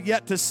because they have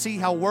yet to see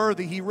how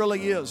worthy He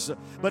really is.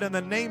 But in the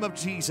name of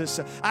Jesus,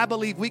 I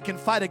believe we can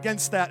fight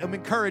against that and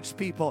encourage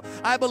people.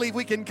 I believe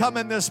we can come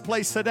in this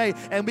place today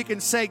and we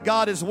can say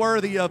God is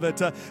worthy of it.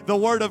 The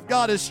Word of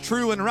God is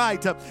true and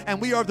right,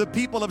 and we are the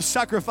people of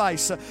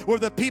sacrifice. We're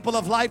the people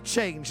of life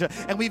change,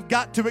 and we've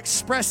got to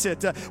express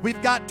it.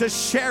 We've got to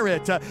share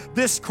it.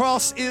 This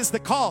cross is the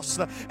cost,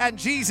 and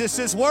Jesus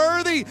is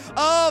worthy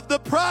of the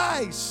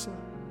price.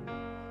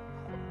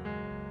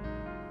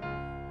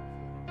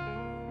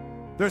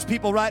 There's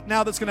people right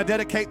now that's going to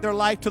dedicate their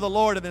life to the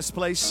Lord in this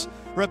place,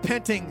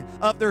 repenting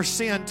of their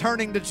sin,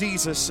 turning to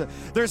Jesus.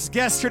 There's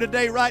guests here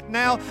today right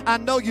now. I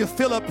know you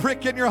feel a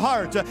prick in your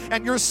heart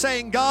and you're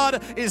saying,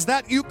 God, is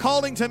that you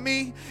calling to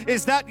me?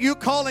 Is that you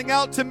calling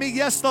out to me?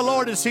 Yes, the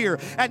Lord is here,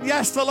 and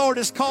yes, the Lord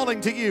is calling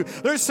to you.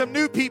 There's some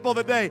new people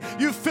today.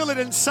 You feel it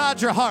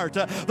inside your heart.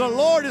 The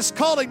Lord is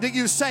calling to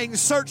you, saying,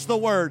 search the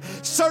Word,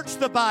 search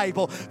the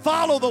Bible,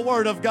 follow the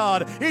Word of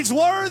God. He's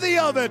worthy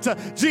of it.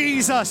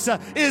 Jesus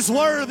is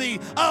worthy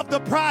of the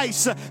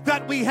price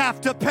that we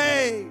have to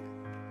pay.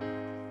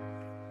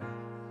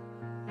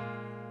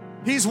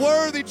 He's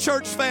worthy,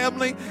 church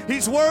family.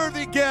 He's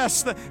worthy,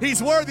 guests.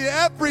 He's worthy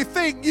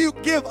everything you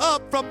give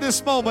up from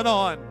this moment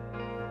on.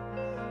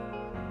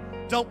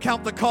 Don't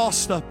count the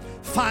cost.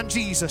 Find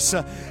Jesus.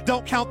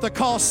 Don't count the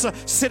cost.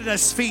 Sit at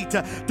His feet.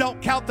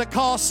 Don't count the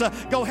cost.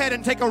 Go ahead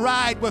and take a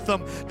ride with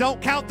Him. Don't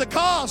count the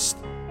cost.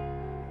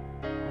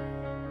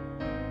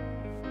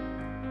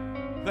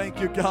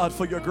 Thank you, God,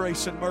 for your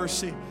grace and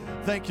mercy.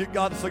 Thank you,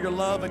 God, for your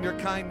love and your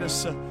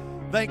kindness.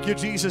 Thank you,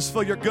 Jesus,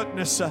 for your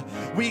goodness.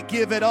 We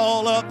give it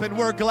all up and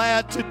we're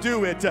glad to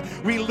do it.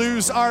 We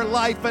lose our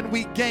life and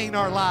we gain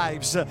our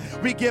lives.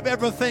 We give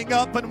everything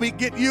up and we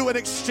get you in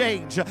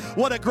exchange.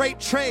 What a great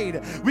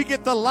trade. We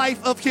get the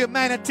life of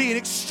humanity in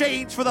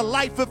exchange for the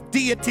life of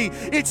deity.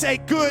 It's a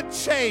good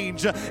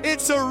change.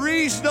 It's a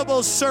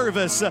reasonable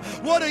service.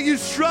 What are you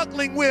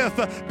struggling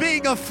with?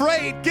 Being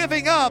afraid,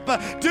 giving up.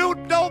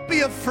 Don't be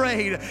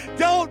afraid.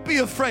 Don't be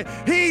afraid.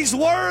 He's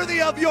worthy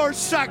of your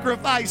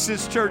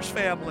sacrifices, church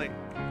family.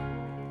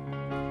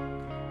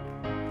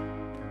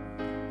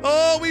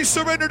 Oh, we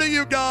surrender to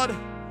you, God.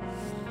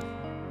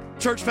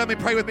 Church family,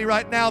 pray with me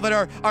right now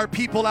that our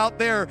people out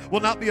there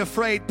will not be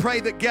afraid. Pray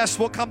that guests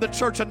will come to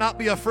church and not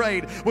be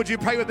afraid. Would you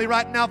pray with me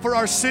right now for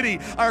our city,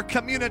 our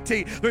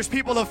community? There's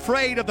people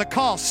afraid of the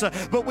cost,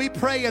 but we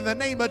pray in the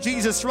name of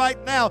Jesus right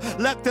now.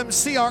 Let them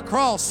see our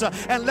cross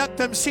and let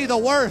them see the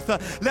worth.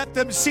 Let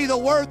them see the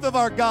worth of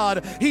our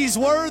God. He's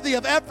worthy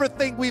of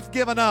everything we've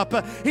given up.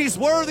 He's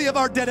worthy of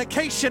our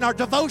dedication, our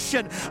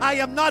devotion. I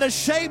am not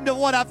ashamed of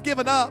what I've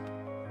given up.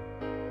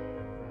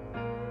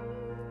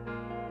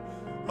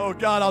 Oh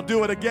God, I'll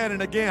do it again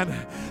and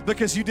again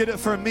because you did it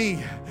for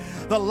me.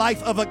 The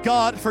life of a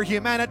God for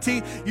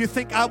humanity. You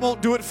think I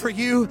won't do it for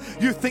you?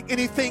 You think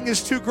anything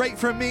is too great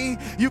for me?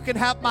 You can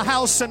have my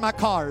house and my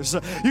cars.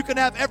 You can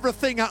have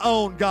everything I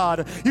own,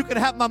 God. You can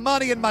have my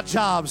money and my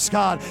jobs,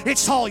 God.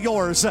 It's all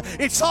yours.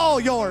 It's all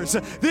yours.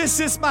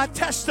 This is my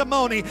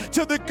testimony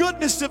to the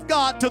goodness of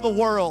God to the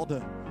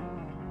world.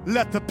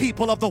 Let the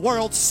people of the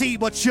world see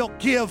what you'll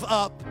give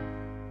up.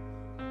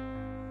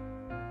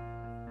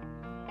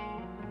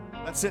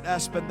 That's it,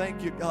 Aspen.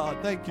 Thank you, God.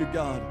 Thank you,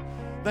 God.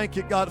 Thank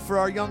you, God, for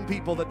our young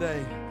people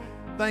today.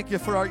 Thank you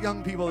for our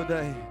young people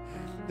today.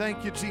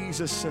 Thank you,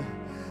 Jesus.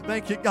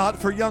 Thank you, God,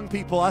 for young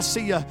people. I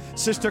see you,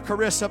 Sister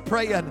Carissa,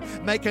 praying,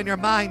 making your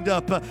mind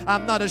up.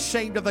 I'm not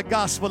ashamed of the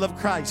gospel of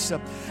Christ.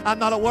 I'm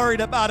not worried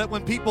about it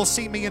when people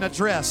see me in a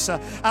dress.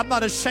 I'm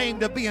not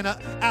ashamed of being an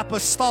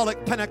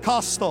apostolic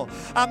Pentecostal.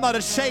 I'm not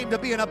ashamed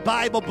of being a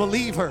Bible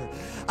believer.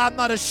 I'm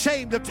not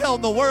ashamed of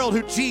telling the world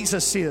who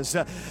Jesus is.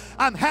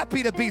 I'm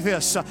happy to be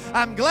this.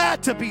 I'm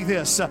glad to be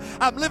this.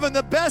 I'm living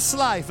the best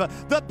life,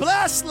 the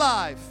blessed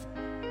life.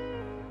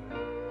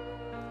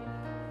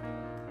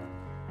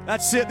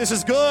 That's it. This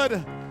is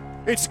good.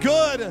 It's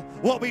good.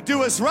 What we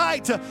do is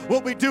right.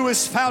 What we do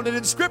is founded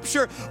in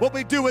Scripture. What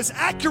we do is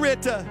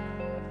accurate.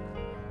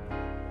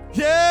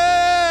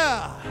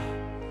 Yeah.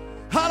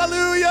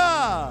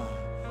 Hallelujah.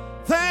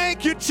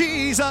 Thank you,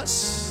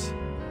 Jesus.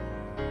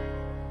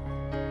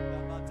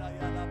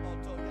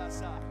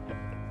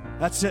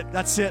 That's it.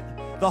 That's it.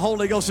 The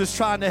Holy Ghost is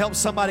trying to help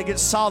somebody get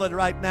solid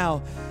right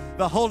now.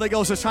 The Holy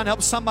Ghost is trying to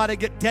help somebody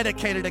get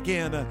dedicated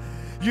again.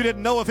 You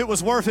didn't know if it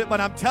was worth it, but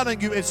I'm telling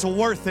you, it's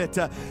worth it.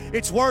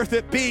 It's worth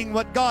it being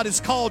what God has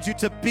called you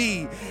to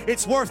be.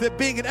 It's worth it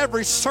being in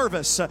every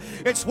service.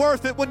 It's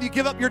worth it when you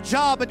give up your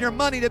job and your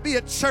money to be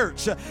at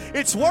church.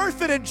 It's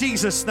worth it in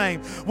Jesus'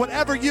 name.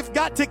 Whatever you've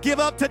got to give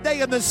up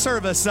today in this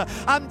service,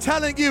 I'm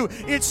telling you,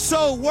 it's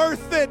so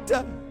worth it.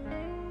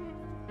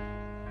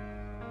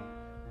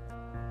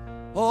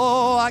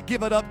 Oh, I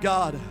give it up,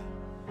 God.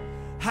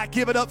 I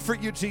give it up for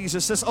you,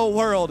 Jesus. This old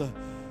world,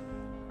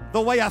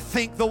 the way I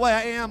think, the way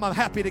I am, I'm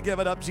happy to give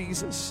it up,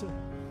 Jesus.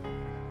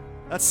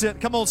 That's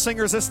it. Come on,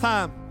 singers, this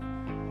time.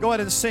 Go ahead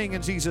and sing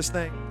in Jesus'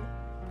 name.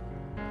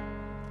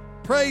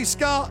 Praise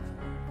God.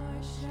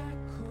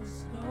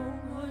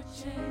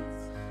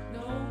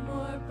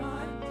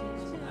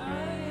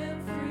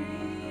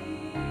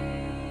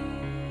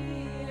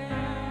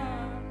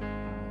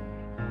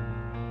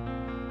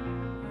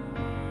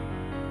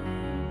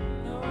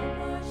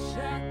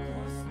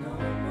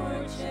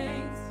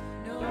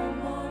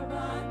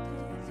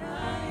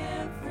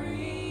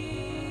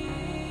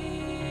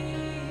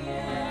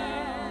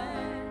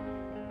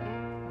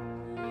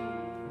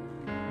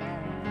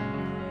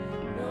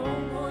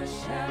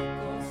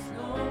 Shackles.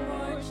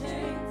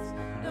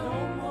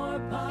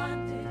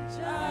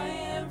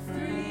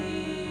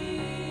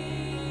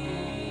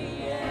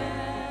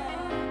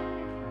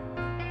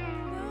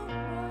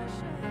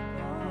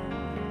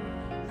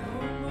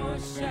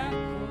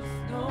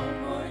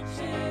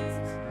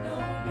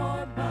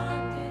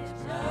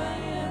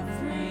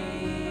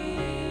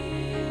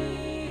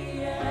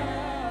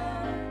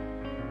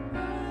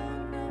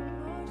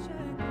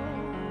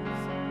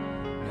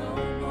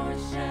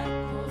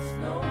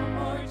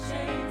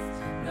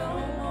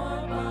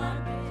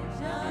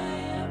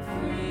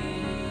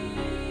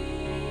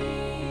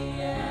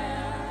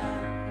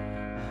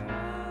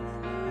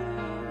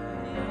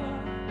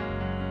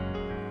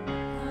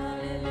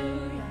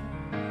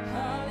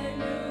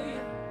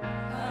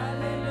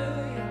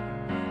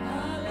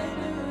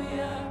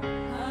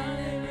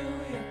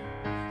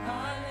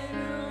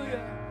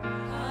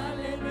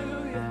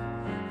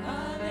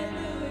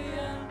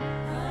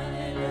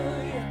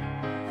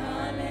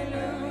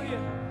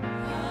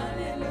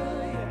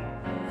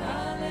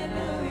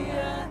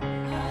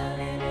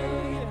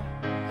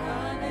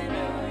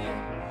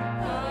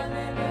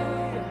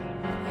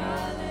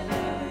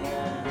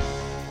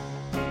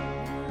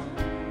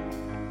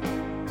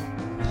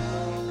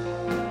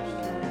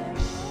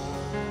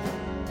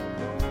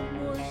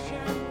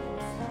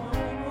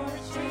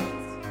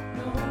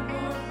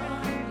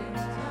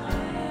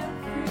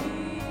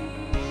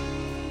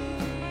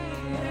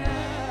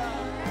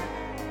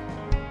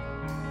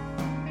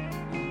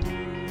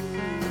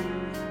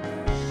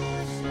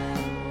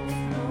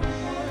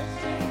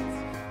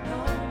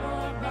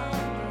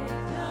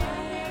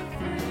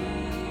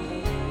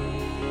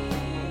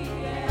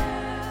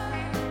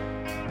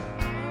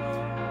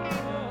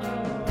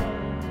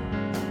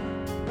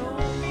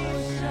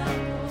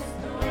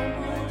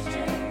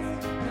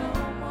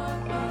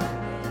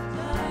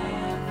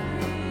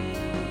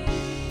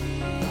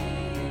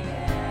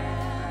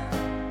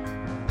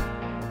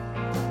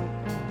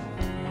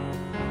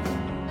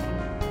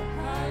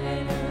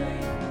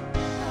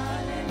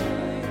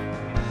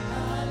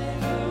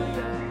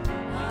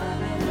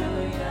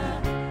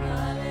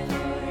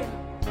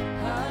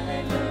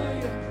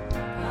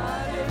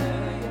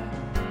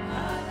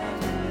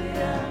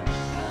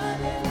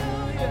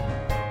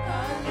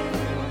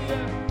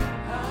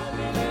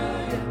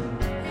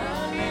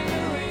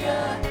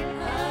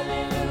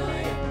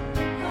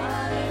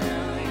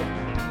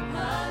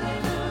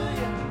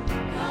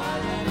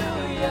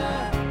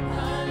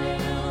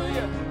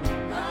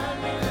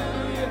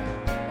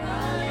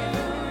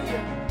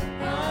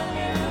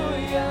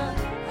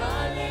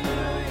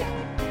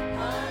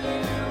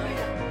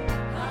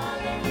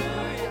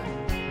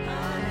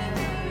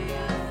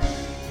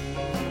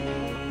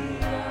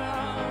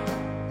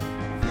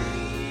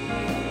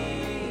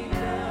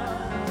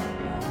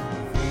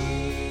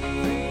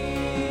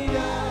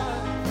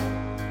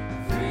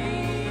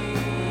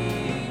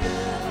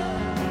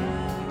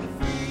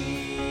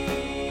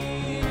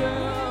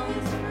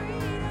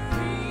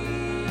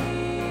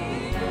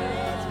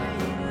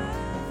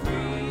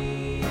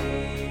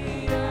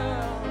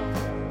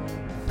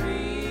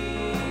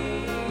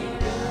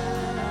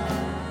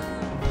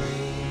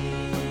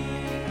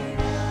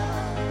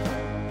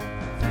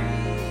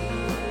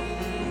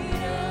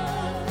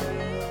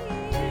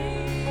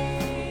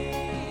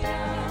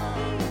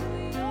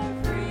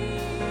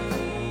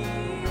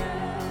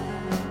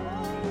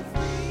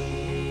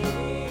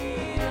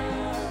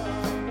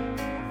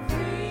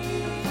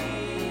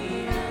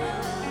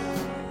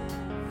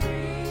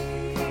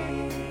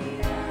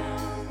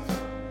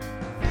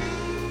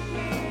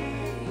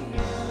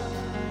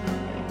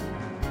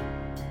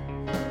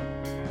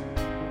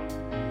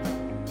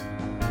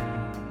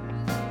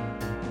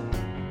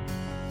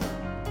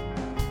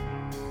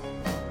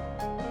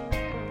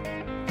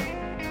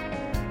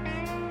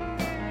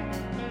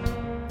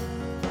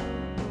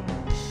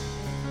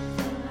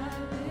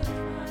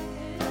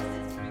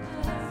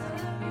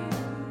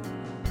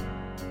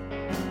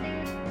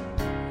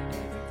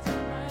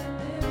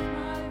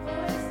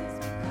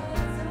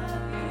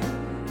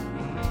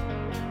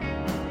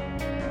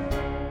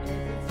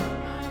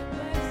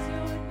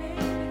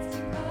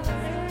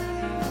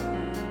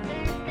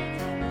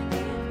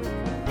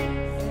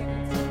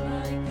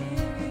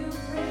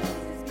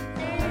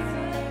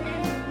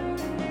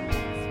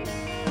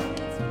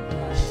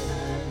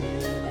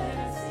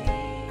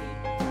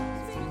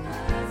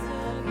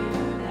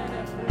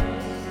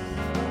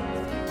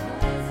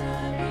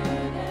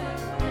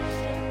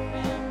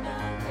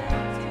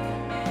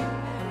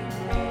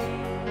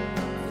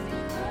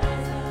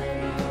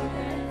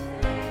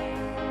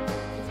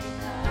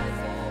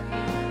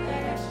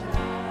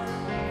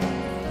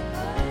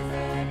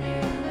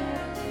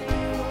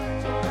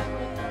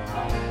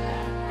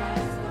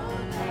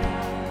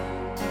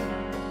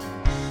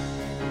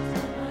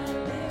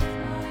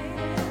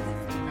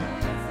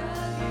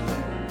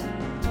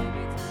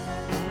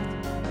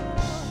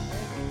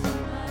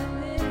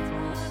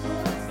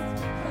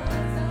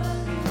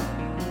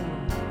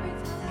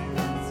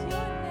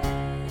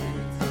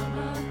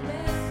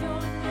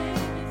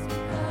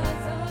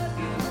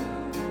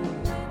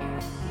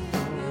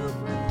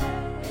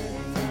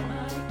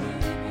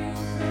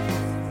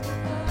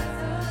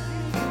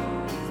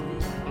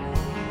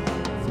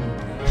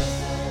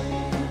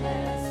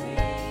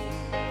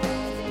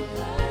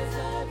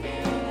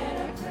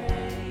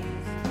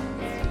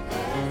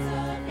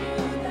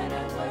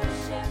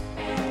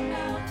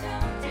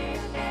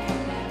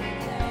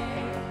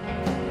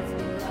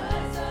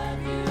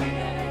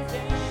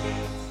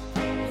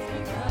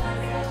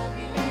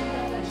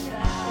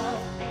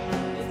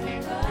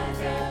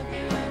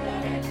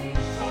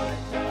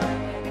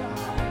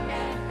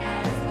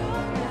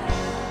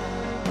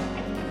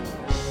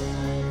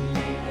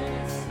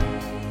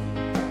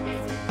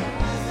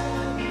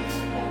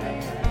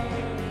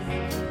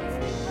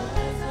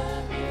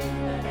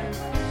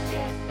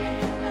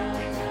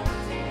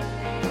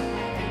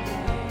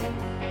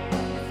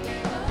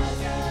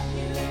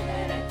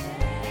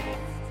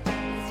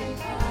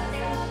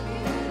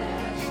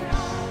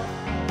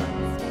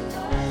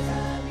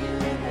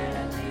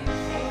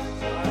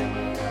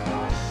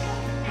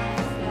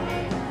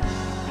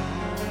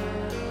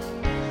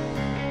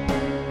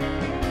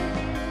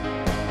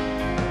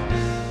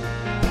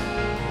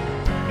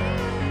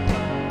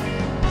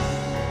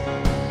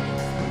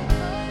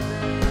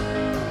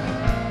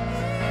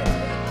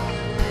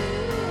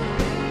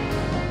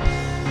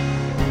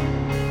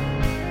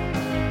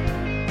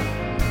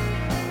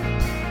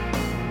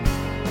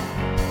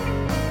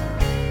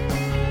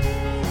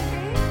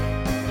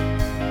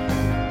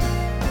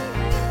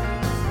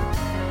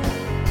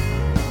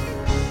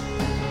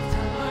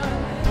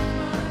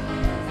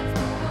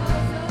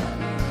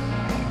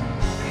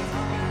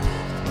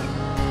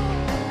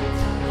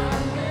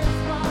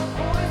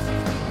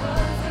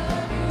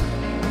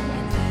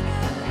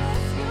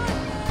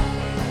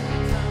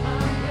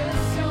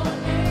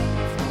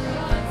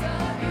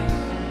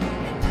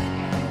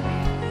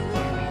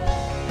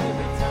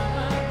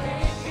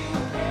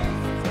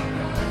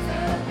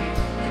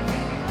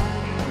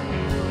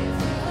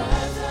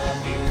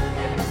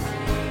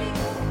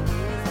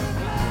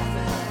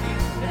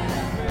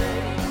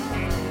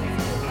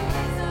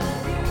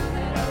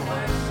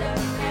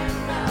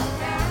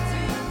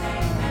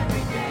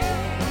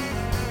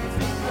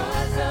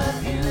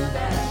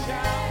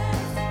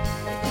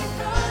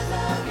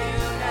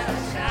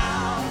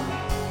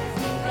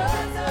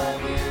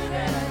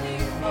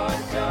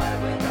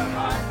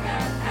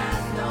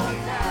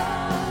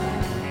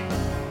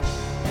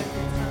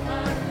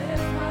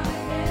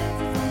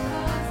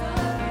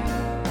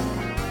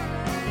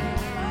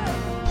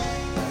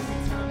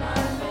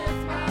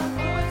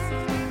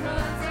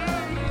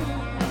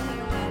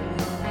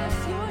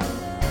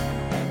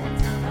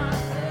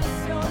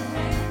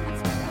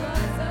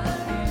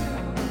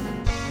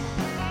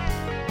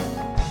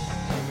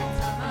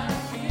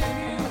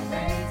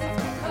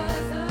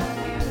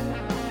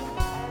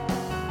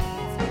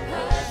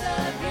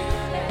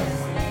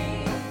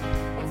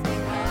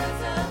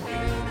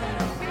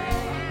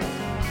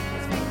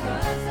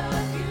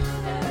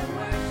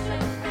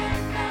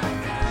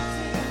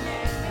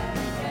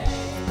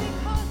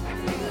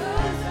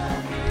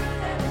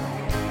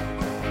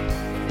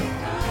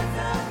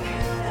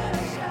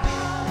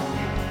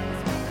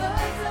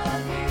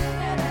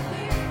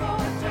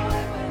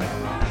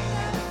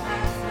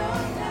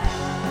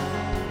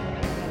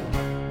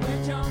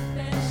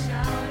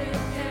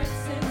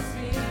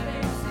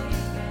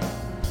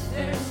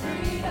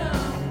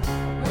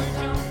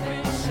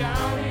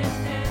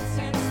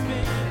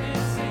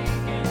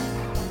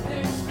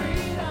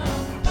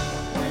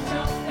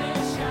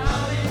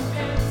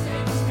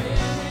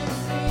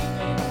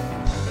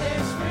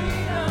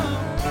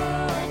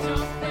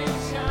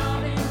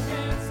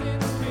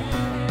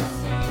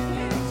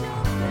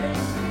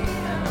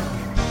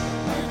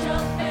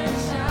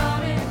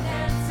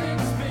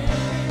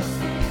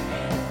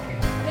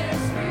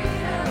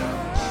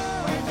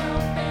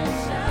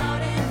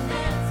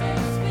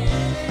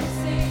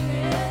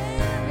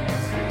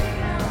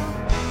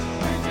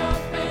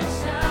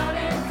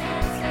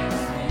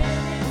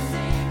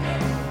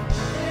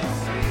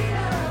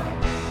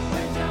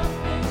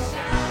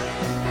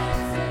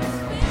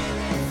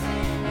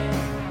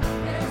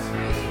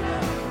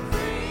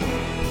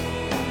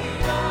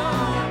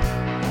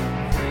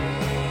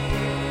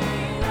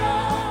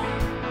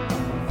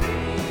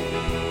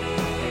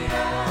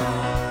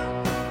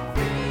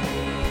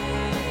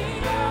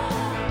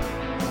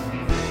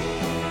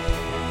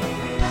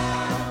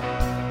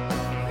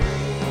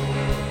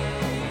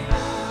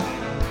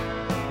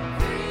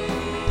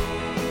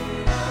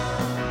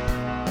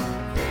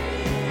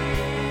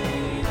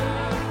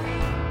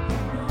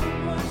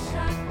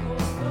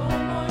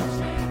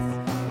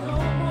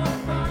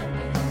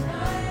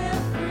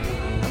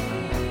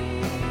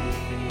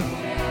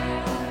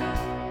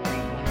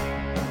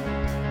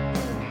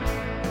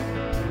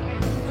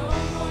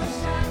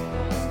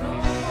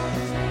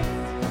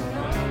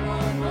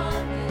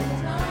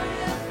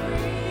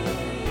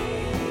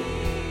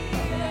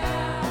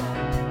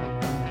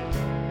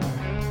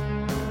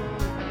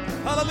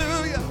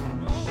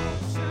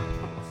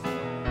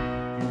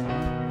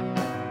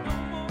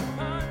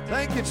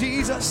 you,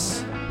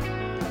 Jesus.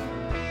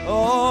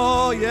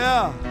 Oh,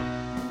 yeah.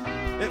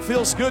 It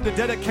feels good to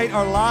dedicate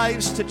our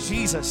lives to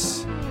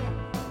Jesus.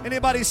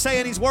 Anybody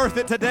saying He's worth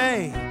it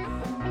today?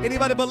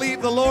 Anybody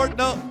believe the Lord?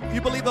 No,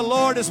 you believe the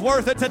Lord is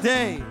worth it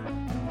today.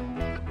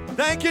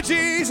 Thank you,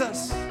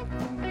 Jesus.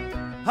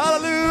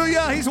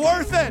 Hallelujah. He's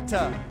worth it.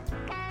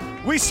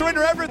 We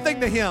surrender everything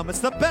to Him. It's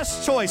the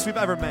best choice we've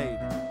ever made.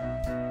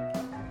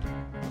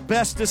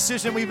 Best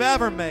decision we've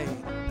ever made.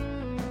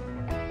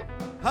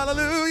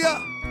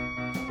 Hallelujah.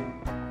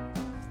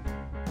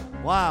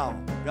 Wow.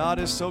 God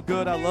is so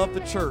good. I love the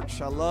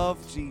church. I love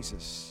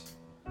Jesus.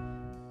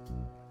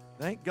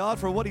 Thank God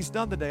for what He's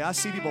done today. I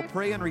see people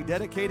praying,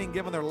 rededicating,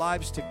 giving their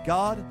lives to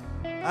God.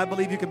 I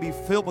believe you can be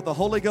filled with the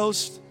Holy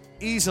Ghost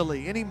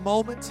easily, any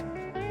moment,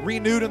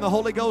 renewed in the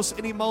Holy Ghost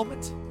any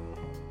moment.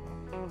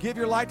 Give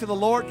your life to the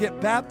Lord. Get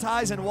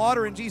baptized in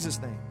water in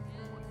Jesus' name.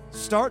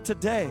 Start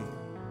today.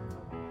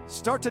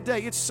 Start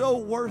today. It's so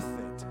worth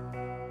it.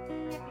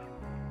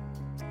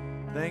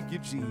 Thank you,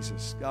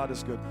 Jesus. God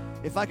is good.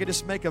 If I could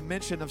just make a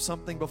mention of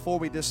something before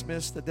we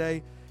dismiss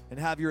today and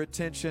have your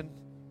attention,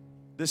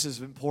 this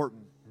is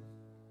important.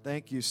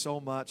 Thank you so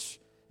much.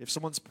 If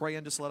someone's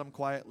praying, just let them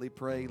quietly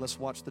pray. Let's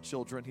watch the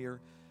children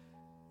here.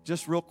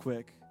 Just real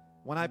quick,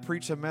 when I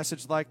preach a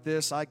message like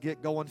this, I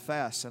get going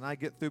fast and I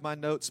get through my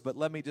notes, but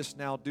let me just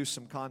now do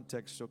some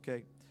context,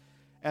 okay?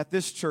 At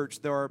this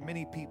church, there are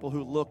many people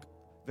who look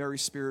very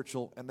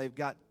spiritual and they've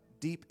got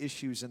deep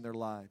issues in their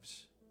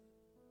lives.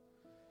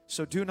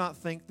 So do not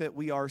think that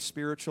we are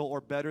spiritual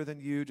or better than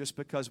you just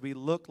because we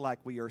look like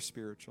we are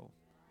spiritual.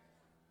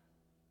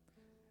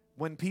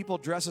 When people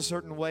dress a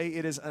certain way,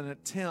 it is an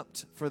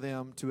attempt for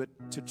them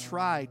to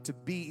try to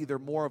be either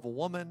more of a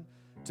woman,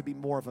 to be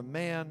more of a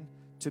man,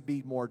 to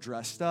be more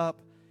dressed up.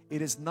 It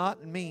does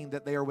not mean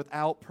that they are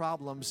without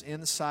problems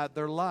inside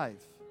their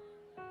life.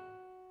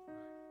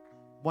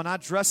 When I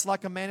dress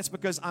like a man, it's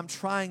because I'm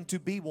trying to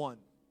be one.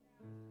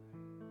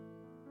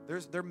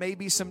 There may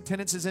be some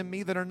tendencies in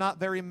me that are not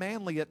very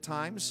manly at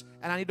times,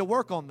 and I need to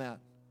work on that.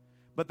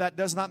 But that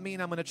does not mean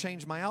I'm going to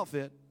change my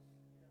outfit,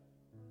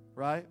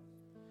 right?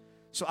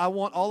 So I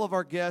want all of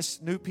our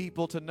guests, new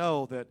people, to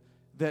know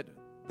that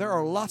there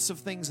are lots of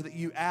things that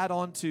you add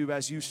on to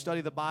as you study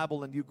the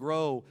Bible and you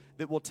grow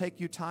that will take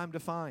you time to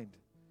find.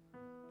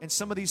 And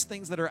some of these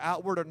things that are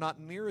outward are not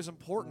near as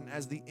important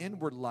as the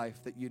inward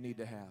life that you need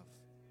to have.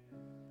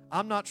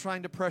 I'm not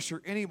trying to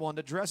pressure anyone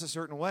to dress a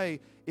certain way.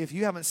 If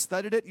you haven't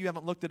studied it, you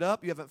haven't looked it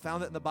up, you haven't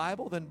found it in the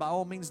Bible, then by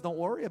all means don't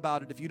worry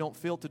about it. If you don't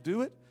feel to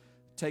do it,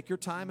 take your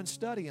time and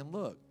study and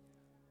look,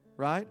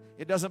 right?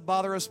 It doesn't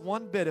bother us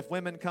one bit if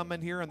women come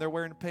in here and they're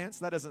wearing pants.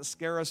 That doesn't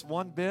scare us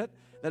one bit.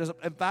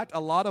 In fact,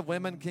 a lot of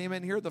women came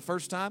in here the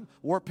first time,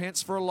 wore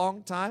pants for a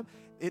long time.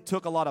 It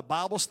took a lot of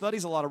Bible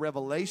studies, a lot of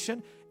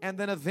revelation, and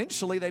then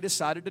eventually they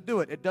decided to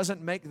do it. It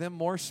doesn't make them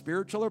more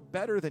spiritual or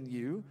better than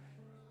you,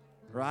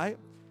 right?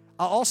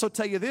 I'll also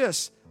tell you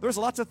this, there's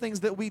lots of things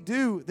that we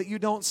do that you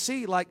don't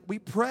see, like we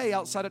pray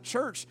outside of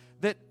church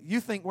that you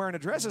think wearing a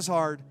dress is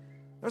hard.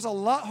 There's a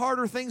lot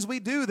harder things we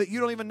do that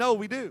you don't even know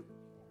we do.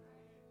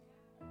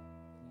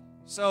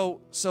 So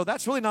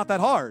that's really not that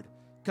hard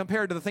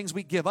compared to the things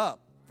we give up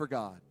for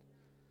God.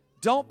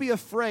 Don't be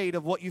afraid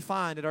of what you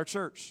find at our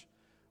church.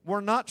 We're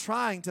not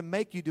trying to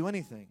make you do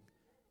anything.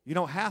 You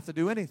don't have to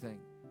do anything.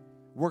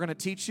 We're going to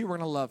teach you, we're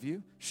going to love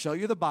you, show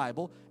you the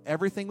Bible.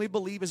 Everything we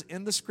believe is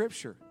in the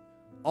Scripture.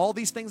 All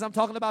these things I'm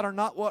talking about are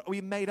not what we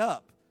made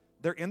up.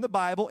 They're in the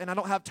Bible, and I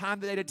don't have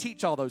time today to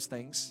teach all those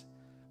things.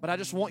 But I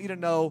just want you to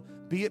know,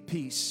 be at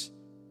peace.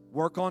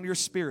 Work on your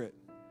spirit.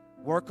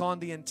 Work on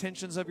the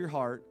intentions of your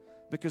heart,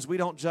 because we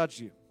don't judge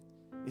you.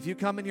 If you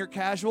come in here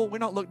casual, we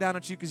don't look down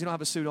at you because you don't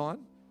have a suit on.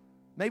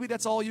 Maybe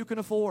that's all you can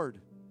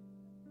afford.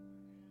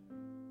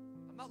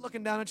 I'm not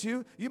looking down at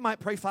you. You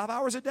might pray 5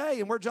 hours a day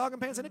and wear jogging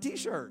pants and a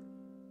t-shirt.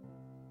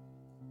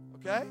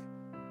 Okay?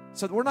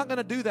 So we're not going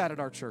to do that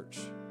at our church.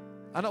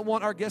 I don't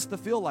want our guests to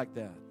feel like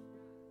that.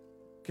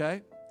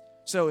 Okay?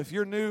 So if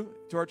you're new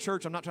to our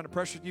church, I'm not trying to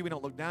pressure you. We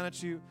don't look down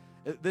at you.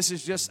 This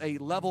is just a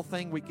level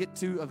thing we get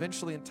to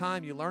eventually in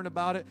time. You learn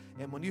about it.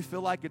 And when you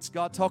feel like it's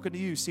God talking to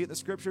you, see it in the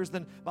Scriptures,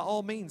 then by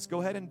all means,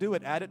 go ahead and do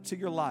it. Add it to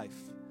your life.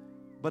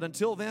 But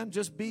until then,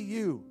 just be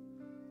you.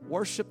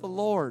 Worship the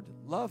Lord.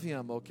 Love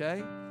Him,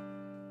 okay?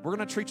 We're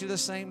going to treat you the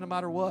same no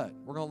matter what.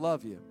 We're going to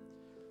love you.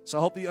 So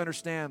I hope you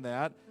understand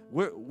that.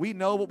 We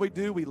know what we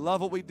do. We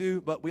love what we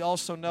do. But we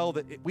also know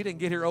that we didn't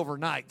get here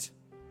overnight.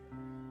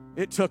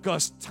 It took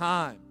us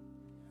time.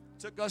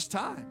 It took us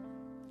time.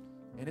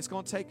 And it's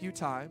going to take you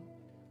time.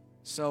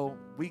 So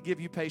we give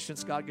you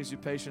patience. God gives you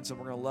patience. And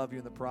we're going to love you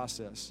in the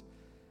process.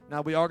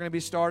 Now, we are going to be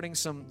starting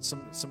some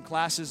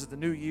classes at the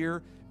new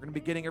year. We're going to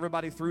be getting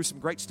everybody through some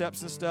great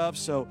steps and stuff.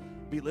 So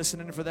be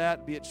listening for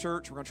that. Be at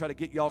church. We're going to try to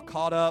get y'all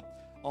caught up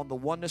on the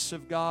oneness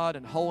of God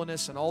and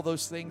holiness and all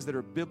those things that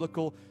are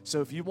biblical.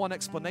 So if you want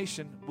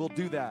explanation, we'll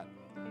do that.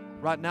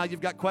 Right now,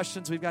 you've got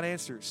questions, we've got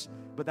answers.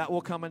 But that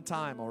will come in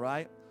time, all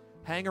right?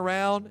 Hang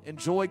around,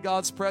 enjoy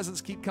God's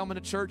presence, keep coming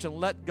to church, and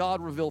let God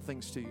reveal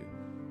things to you.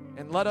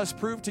 And let us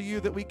prove to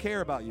you that we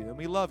care about you and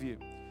we love you.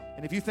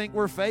 And if you think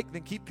we're fake,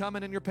 then keep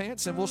coming in your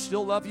pants and we'll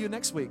still love you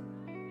next week.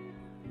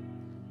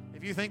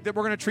 If you think that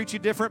we're going to treat you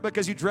different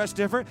because you dress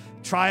different,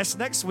 try us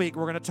next week.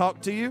 We're going to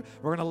talk to you.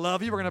 We're going to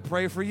love you. We're going to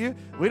pray for you.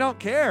 We don't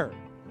care.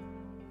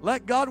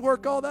 Let God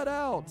work all that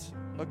out.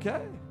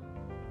 Okay?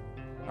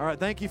 All right,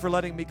 thank you for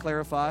letting me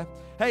clarify.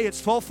 Hey,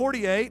 it's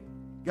 12:48.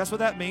 Guess what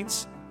that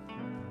means?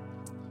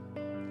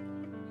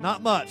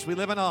 Not much. We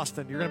live in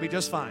Austin. You're going to be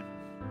just fine.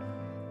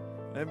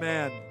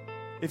 Amen.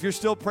 If you're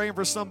still praying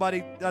for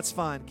somebody, that's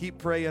fine. Keep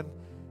praying.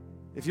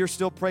 If you're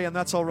still praying,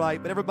 that's all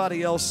right. But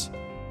everybody else,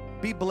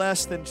 be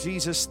blessed in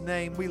Jesus'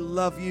 name. We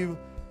love you.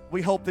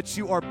 We hope that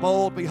you are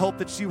bold. We hope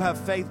that you have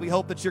faith. We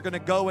hope that you're going to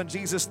go in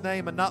Jesus'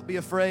 name and not be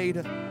afraid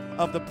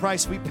of the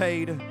price we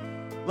paid.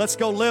 Let's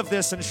go live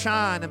this and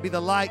shine and be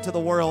the light to the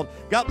world.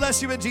 God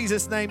bless you in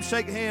Jesus' name.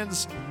 Shake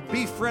hands.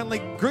 Be friendly.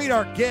 Greet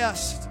our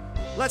guests.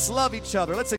 Let's love each other. Let's